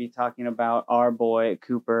going to be talking about our boy,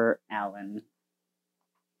 Cooper Allen.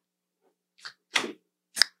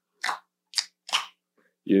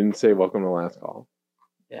 You didn't say welcome to Last Call,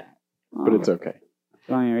 but it's okay.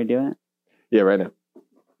 You want me to redo it? Yeah, right now.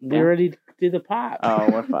 We already did the pop. Oh,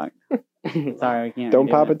 we're fucked. Sorry, we can't Don't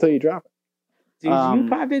redo pop it. it till you drop it. Dude, Um, you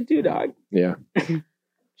pop it too, dog. Yeah.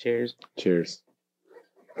 Cheers. Cheers.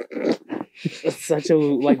 It's such a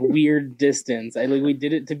weird distance. We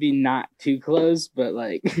did it to be not too close, but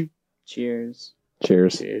Cheers.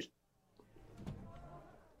 Cheers. cheers.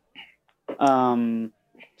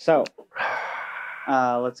 So,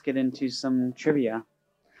 let's get into some trivia.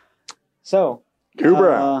 So,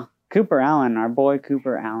 Cooper Allen. Cooper Allen, our boy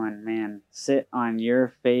Cooper Allen, man. Sit on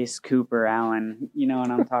your face, Cooper Allen. You know what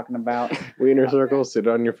I'm talking about. Wiener Circle, sit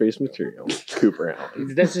on your face material. Cooper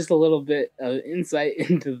Allen. That's just a little bit of insight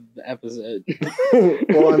into the episode.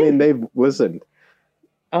 Well, I mean, they've listened.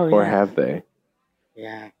 Oh, Or yeah. have they?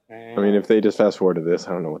 Yeah. I mean, if they just fast forward to this,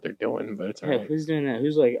 I don't know what they're doing, but it's all Yeah, right. who's doing that?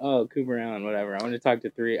 Who's like, oh, Cooper Allen, whatever. I want to talk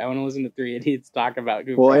to I want to listen to 3 idiots talk about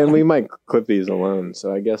Cooper Well, Allen. and we might clip these alone,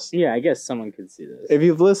 so I guess Yeah, I guess someone could see this. if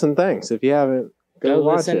you've listened, thanks. If you haven't, go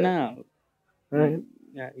watch listen it. now. All right.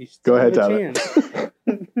 Yeah, you should Go still ahead, have a Tyler.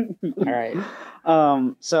 chance. All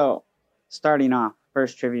right. So, starting off,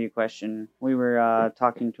 first trivia question. We were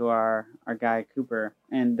talking to our guy Cooper,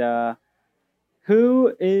 and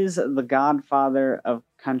who is the godfather of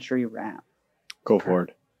country rap? Go for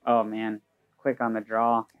it. Oh man, quick on the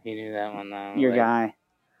draw. He knew that one though. Your guy.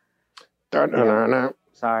 Da-da-da-da.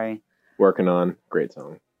 Sorry. Working on. Great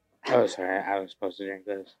song. Oh, sorry. I was supposed to drink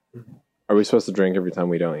this. Are we supposed to drink every time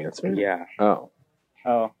we don't answer? Yeah, Oh,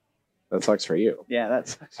 Oh that sucks for you. yeah,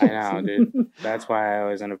 that's. I know, dude. That's why I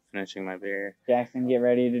always end up finishing my beer. Jackson, get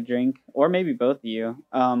ready to drink, or maybe both of you.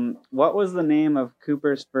 What was the name of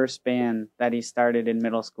Cooper's first band that he started in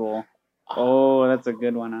middle school? Oh, that's a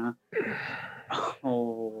good one, huh?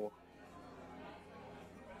 Oh.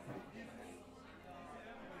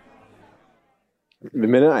 The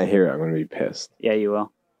minute I hear it, I'm going to be pissed. Yeah, you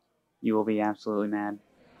will. You will be absolutely mad.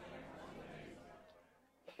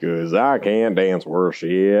 Cause I can't dance worth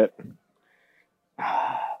shit.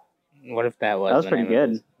 What if that was? That was the pretty name of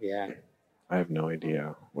good. it? Yeah, I have no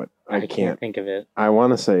idea what. I I can't. think of it. I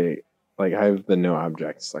want to say, like, I have the no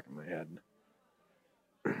object stuck in my head.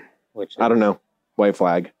 Which I don't know. White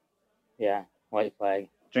Flag. Yeah, White Flag.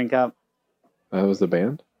 Drink up. That was the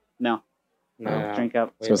band. No, No, drink up.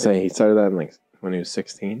 I was gonna say he started that in like when he was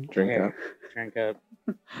 16. Drink Yeah. up. Drink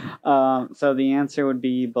up. So the answer would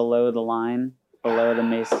be Below the Line, below the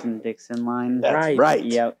Mason-Dixon line. Right. Right.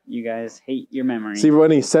 Yep, you guys hate your memory. See, when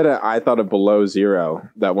he said it, I thought of Below Zero,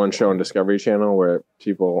 that one show on Discovery Channel where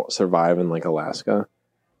people survive in like Alaska.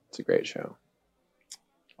 It's a great show.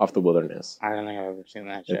 Off the wilderness. I don't think I've ever seen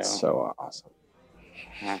that show. It's so awesome.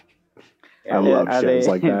 Yeah. I love Are shows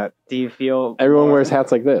they- like that. Do you feel Everyone more- wears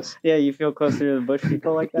hats like this. Yeah, you feel closer to the bush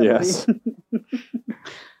people like that? Yes. buddy?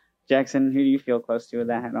 Jackson, who do you feel close to with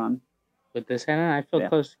that hat on? With this hat on, I feel Yeah.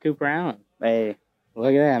 close to Cooper Allen. Hey,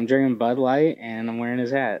 Look at that. I'm drinking Bud Light and I'm wearing his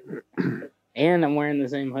hat. And I'm wearing the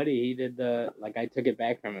same hoodie. He did I took it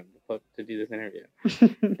back from him to do this interview.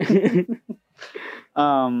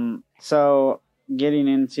 So getting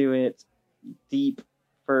into it deep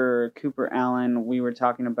for Cooper Allen, we were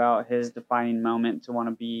talking about his defining moment to want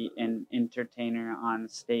to be an entertainer on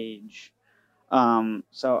stage.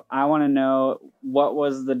 So I want to know, what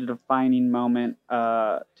was the defining moment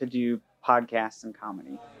to do podcasts and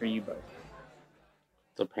comedy for you both?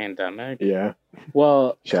 The pandemic. Yeah.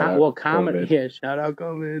 Well, Shout out comedy. COVID. Yeah, shout out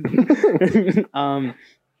COVID.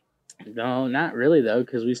 No, not really though,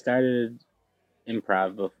 because we started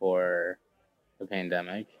improv before the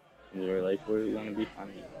pandemic. We were like, we want to be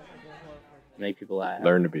funny, make people laugh.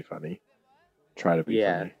 Learn to be funny. Try to be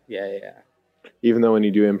funny. Yeah. Even though when you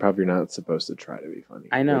do improv, you're not supposed to try to be funny.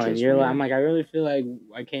 I know, which and is you're like, weird. I'm like, I really feel like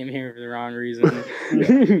I came here for the wrong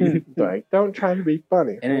reason. Like, don't try to be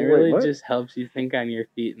funny. And it Wait, really what? just helps you think on your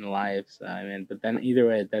feet in life. So, I mean, but then either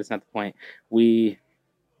way, that's not the point. We,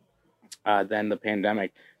 then the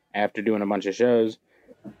pandemic, after doing a bunch of shows,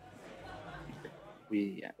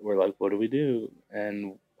 we were like, what do we do?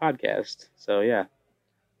 And podcast. So, yeah.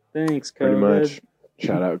 Thanks, COVID. Pretty much.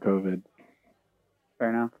 Shout out COVID. Fair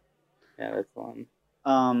enough. Yeah, that's the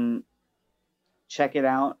one. Check it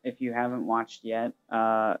out if you haven't watched yet.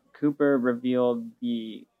 Cooper revealed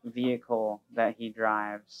the vehicle that he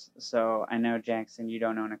drives. So I know, Jackson, you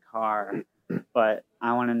don't own a car, but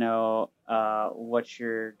I want to know what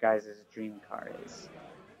your guys' dream car is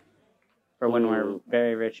for when we're Ooh.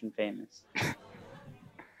 very rich and famous.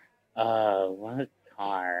 What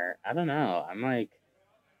car? I don't know. I'm like,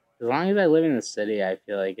 as long as I live in the city, I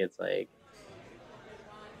feel like it's like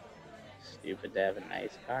stupid to have a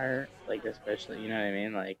nice car, like, especially, you know what I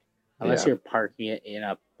mean, like, unless Yeah. you're parking it in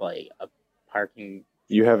a parking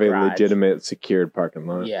You have a garage. legitimate secured parking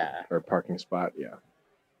lot. Yeah, Or parking spot. Yeah.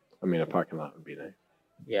 I mean, a parking lot would be nice.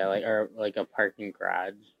 yeah, like, or like a parking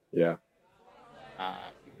garage. Yeah.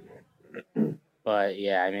 But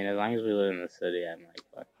yeah, I mean, as long as we live in the city, I'm like,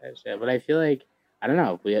 fuck that shit. But I feel like, I don't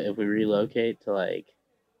know, if we relocate to, like,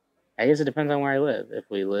 I guess it depends on where I live. If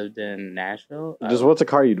we lived in Nashville, Just what's a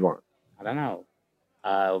car you'd want? I don't know.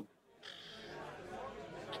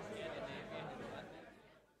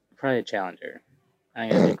 Probably a Challenger. I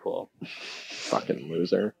think that'd be cool. Fucking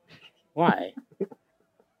loser. Why?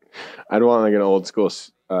 I'd want like an old school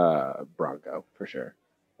Bronco for sure.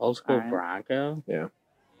 Old school Alright. Bronco? Yeah.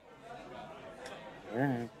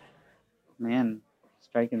 Yeah. Man,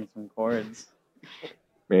 striking some chords.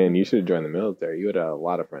 Man, you should have joined the military. You had a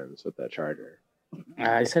lot of friends with that Charger.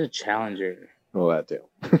 I said a Challenger. Well, that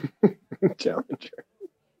too. Challenger.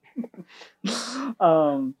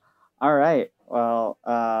 All right. Well,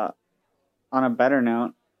 on a better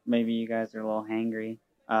note, maybe you guys are a little hangry.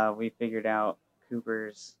 We figured out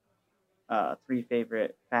Cooper's 3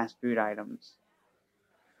 favorite fast food items.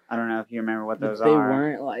 I don't know if you remember what those They are.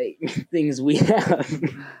 weren't like things we have.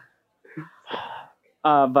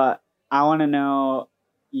 But I want to know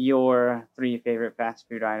your 3 favorite fast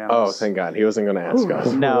food items. Oh, thank God. He wasn't going to ask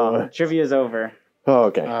us. No, trivia's over. Oh,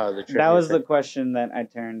 okay. Oh, the That trivia was the thing. question that I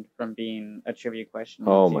turned from being a trivia question.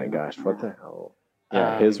 Oh to- my gosh. What the hell?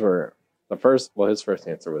 Yeah, Um, his were the first. Well, his first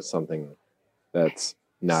answer was something that's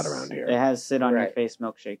not around It here. has sit on your Right. face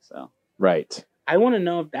milkshakes, though. Right. I want to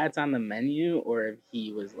know if that's on the menu or if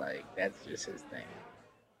he was like, that's just his thing.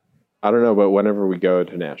 I don't know, but whenever we go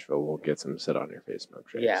to Nashville, we'll get some sit on your face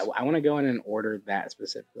milkshakes. Yeah, I want to go in and order that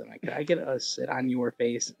specifically. I'm like, can I get a sit on your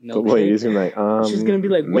face The milkshake? lady's gonna be like, She's gonna be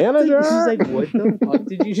like, what manager. She's like, what the fuck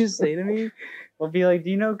did you just say to me? We'll be like, do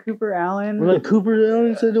you know Cooper Allen? We're like, Cooper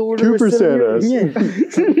Allen said to order Cooper a sit on your-" sent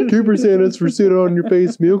us. Yeah. Cooper sent us for sit on your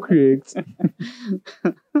face milkshakes.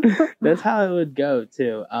 That's how it would go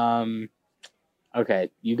too.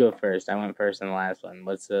 Okay, you go first. I went first in the last one.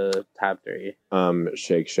 What's the top 3?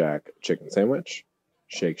 Shake Shack chicken sandwich,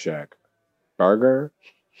 Shake Shack burger,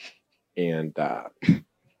 and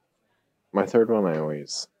my third one I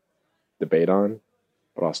always debate on,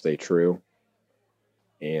 but I'll stay true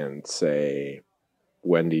and say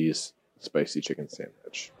Wendy's spicy chicken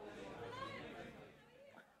sandwich.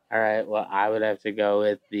 All right. Well, I would have to go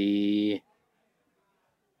with the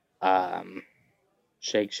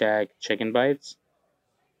Shake Shack chicken bites.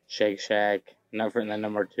 Shake Shack. And then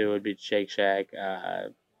number 2 would be Shake Shack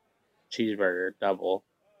cheeseburger double,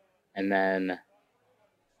 and then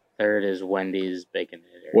third is Wendy's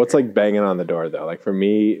Baconator. What's like banging on the door though? Like for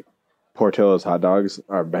me, Portillo's hot dogs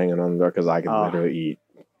are banging on the door because I can Oh. literally eat.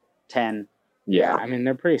 10. Yeah. I mean,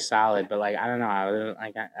 they're pretty solid, but like I don't know.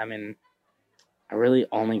 I mean, I really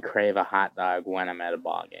only crave a hot dog when I'm at a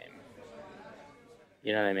ball game.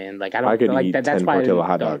 You know what I mean? Like I don't I could feel like eat that. That's 10 why I Portillo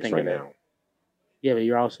hot don't dogs think right of it. now. Yeah, but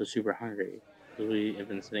you're also super hungry because we have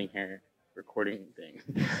been sitting here recording things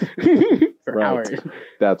for Right. hours.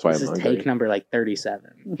 That's why This I'm is hungry. take number like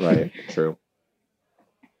 37. Right. True.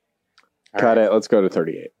 All Cut right. it. Let's go to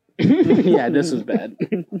 38. Yeah, this was bad.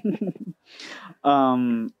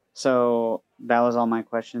 So that was all my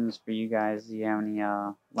questions for you guys. Do you have any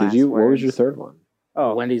last Did you? What was words? your third one?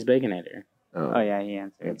 Oh, Wendy's Baconator. oh yeah, he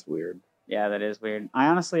answered. That's weird. Yeah, that is weird. I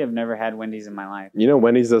honestly have never had Wendy's in my life. You know,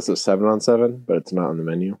 Wendy's does a 7-on-7, but it's not on the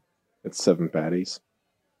menu. It's 7 patties.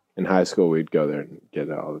 In high school, we'd go there and get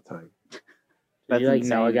it all the time. Did you like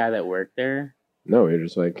know a insane. guy that worked there? No, you're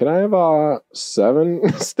just like, can I have a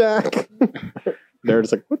 7 stack? They're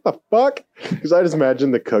just like, what the fuck? Because I just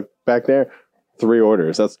imagine the cook back there, 3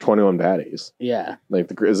 orders. That's 21 patties. Yeah. Like,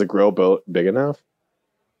 is the grill built big enough?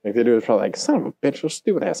 Like, they do it probably like, son of a bitch, those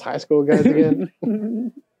stupid ass high school guys again.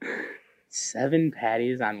 7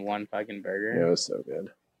 patties on one fucking burger. Yeah, it was so good.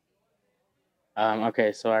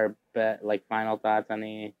 Okay, so our final thoughts on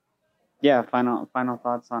the Yeah, final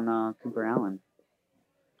thoughts on Cooper Allen.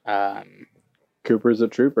 Cooper's a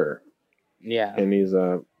trooper, Yeah. and he's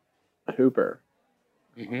a hooper.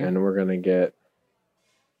 Mhm. And we're going to get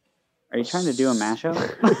Are you trying to do a mashup?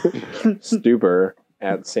 Stuper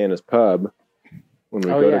at Santa's Pub when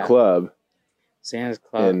we Oh, go yeah. to club. Santa's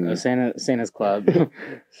Club. And- Santa's Club.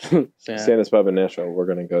 Santa's Pub in Nashville. We're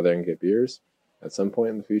going to go there and get beers at some point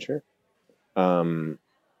in the future.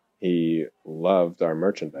 He loved our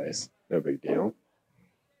merchandise. No big deal.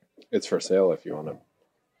 It's for sale if you want to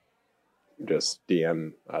just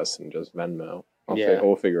DM us and just Venmo.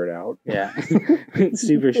 We'll figure it out. Yeah.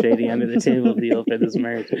 Super shady under the table deal for this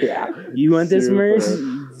merch. Yeah. You want this Super. merch?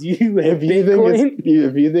 You have If you, Bitcoin?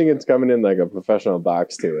 if you think it's coming in like a professional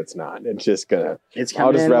box too, it's not. It's just gonna. It's I'll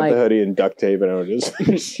coming just in wrap like the hoodie in duct tape and I'll just.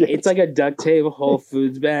 it's like a duct tape Whole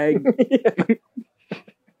Foods bag.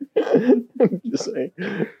 Just like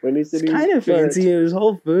when he said It's kind of fancy. It was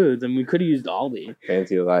Whole Foods, and we could have used Aldi.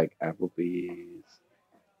 Fancy like Applebee's.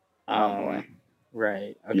 Oh, boy.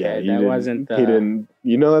 Right. Yeah, Okay, you that didn't- wasn't the. He didn't.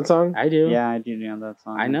 You know that song? I do. Yeah, I do know that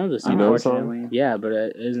song. I know the song. You know the song? Unfortunately. Yeah, but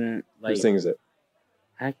it isn't like. Who sings it?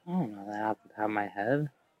 I don't know that off the top of my head.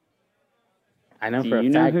 I know Do for a you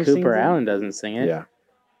know fact who sings Cooper it? Allen doesn't sing it. Yeah.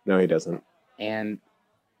 No, he doesn't. And.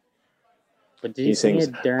 But did He he sing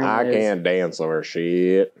sings. it during I his... can't dance over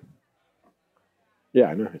shit. Yeah,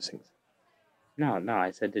 I know who sings. No,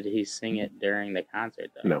 I said did he sing it during the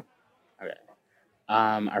concert though? No. Okay.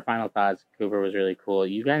 Our final thoughts. Cooper was really cool.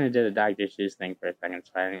 You kind of did a Dr. Seuss thing for a second,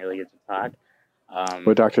 so I didn't really get to talk.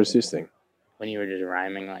 What Dr. Seuss thing? When you were just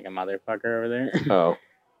rhyming like a motherfucker over there. Oh,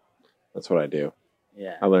 that's what I do.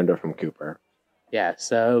 Yeah. I learned it from Cooper. Yeah.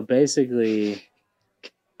 So basically,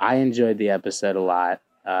 I enjoyed the episode a lot.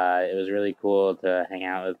 It was really cool to hang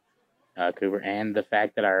out with Cooper, and the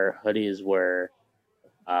fact that our hoodies were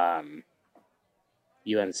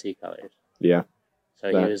UNC colors. Yeah, So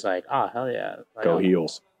he That- was like, "Oh hell yeah, like, go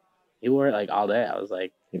Heels. He wore it like all day. I was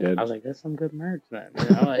like, He did. "That's some good merch, then." You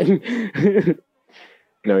know, like,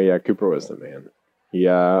 No, yeah, Cooper was the man.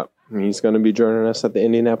 He's going to be joining us at the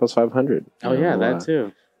Indianapolis 500. oh yeah, No, that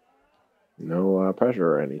too. No pressure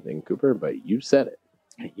or anything, Cooper, but you said it.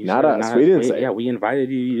 You Not said- us. We didn't say Yeah, it. we invited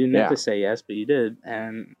you. You didn't have Yeah. to say yes, but you did,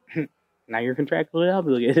 and now you're contractually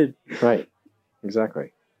obligated. Right.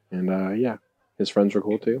 Exactly. And yeah, his friends were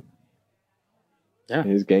cool too. Yeah.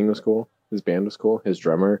 His gang was cool. His band was cool. His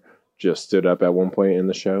drummer just stood up at one point in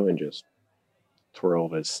the show and just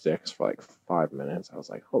twirled his sticks for like 5 minutes. I was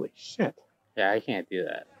like, holy shit. Yeah, I can't do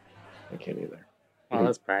that. I can't either. Well,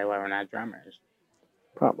 that's probably why we're not drummers.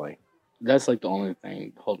 Probably. That's like the only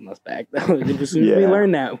thing holding us back, though. As soon as we Yeah.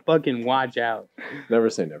 learn that, fucking watch out. Never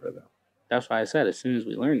say never, though. That's why I said as soon as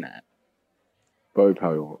we learn that. But we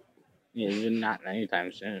probably won't. Yeah, not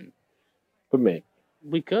anytime soon. But maybe.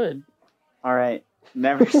 We could. All right.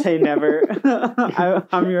 Never say never.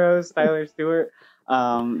 I'm your host, Tyler Stewart.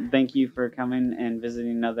 Thank you for coming and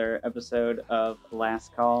visiting another episode of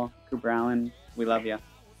Last Call. Cooper Allen, we love you.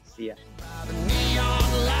 See ya. By the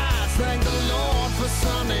neon lights, thank the Lord for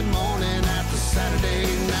Sunday morning.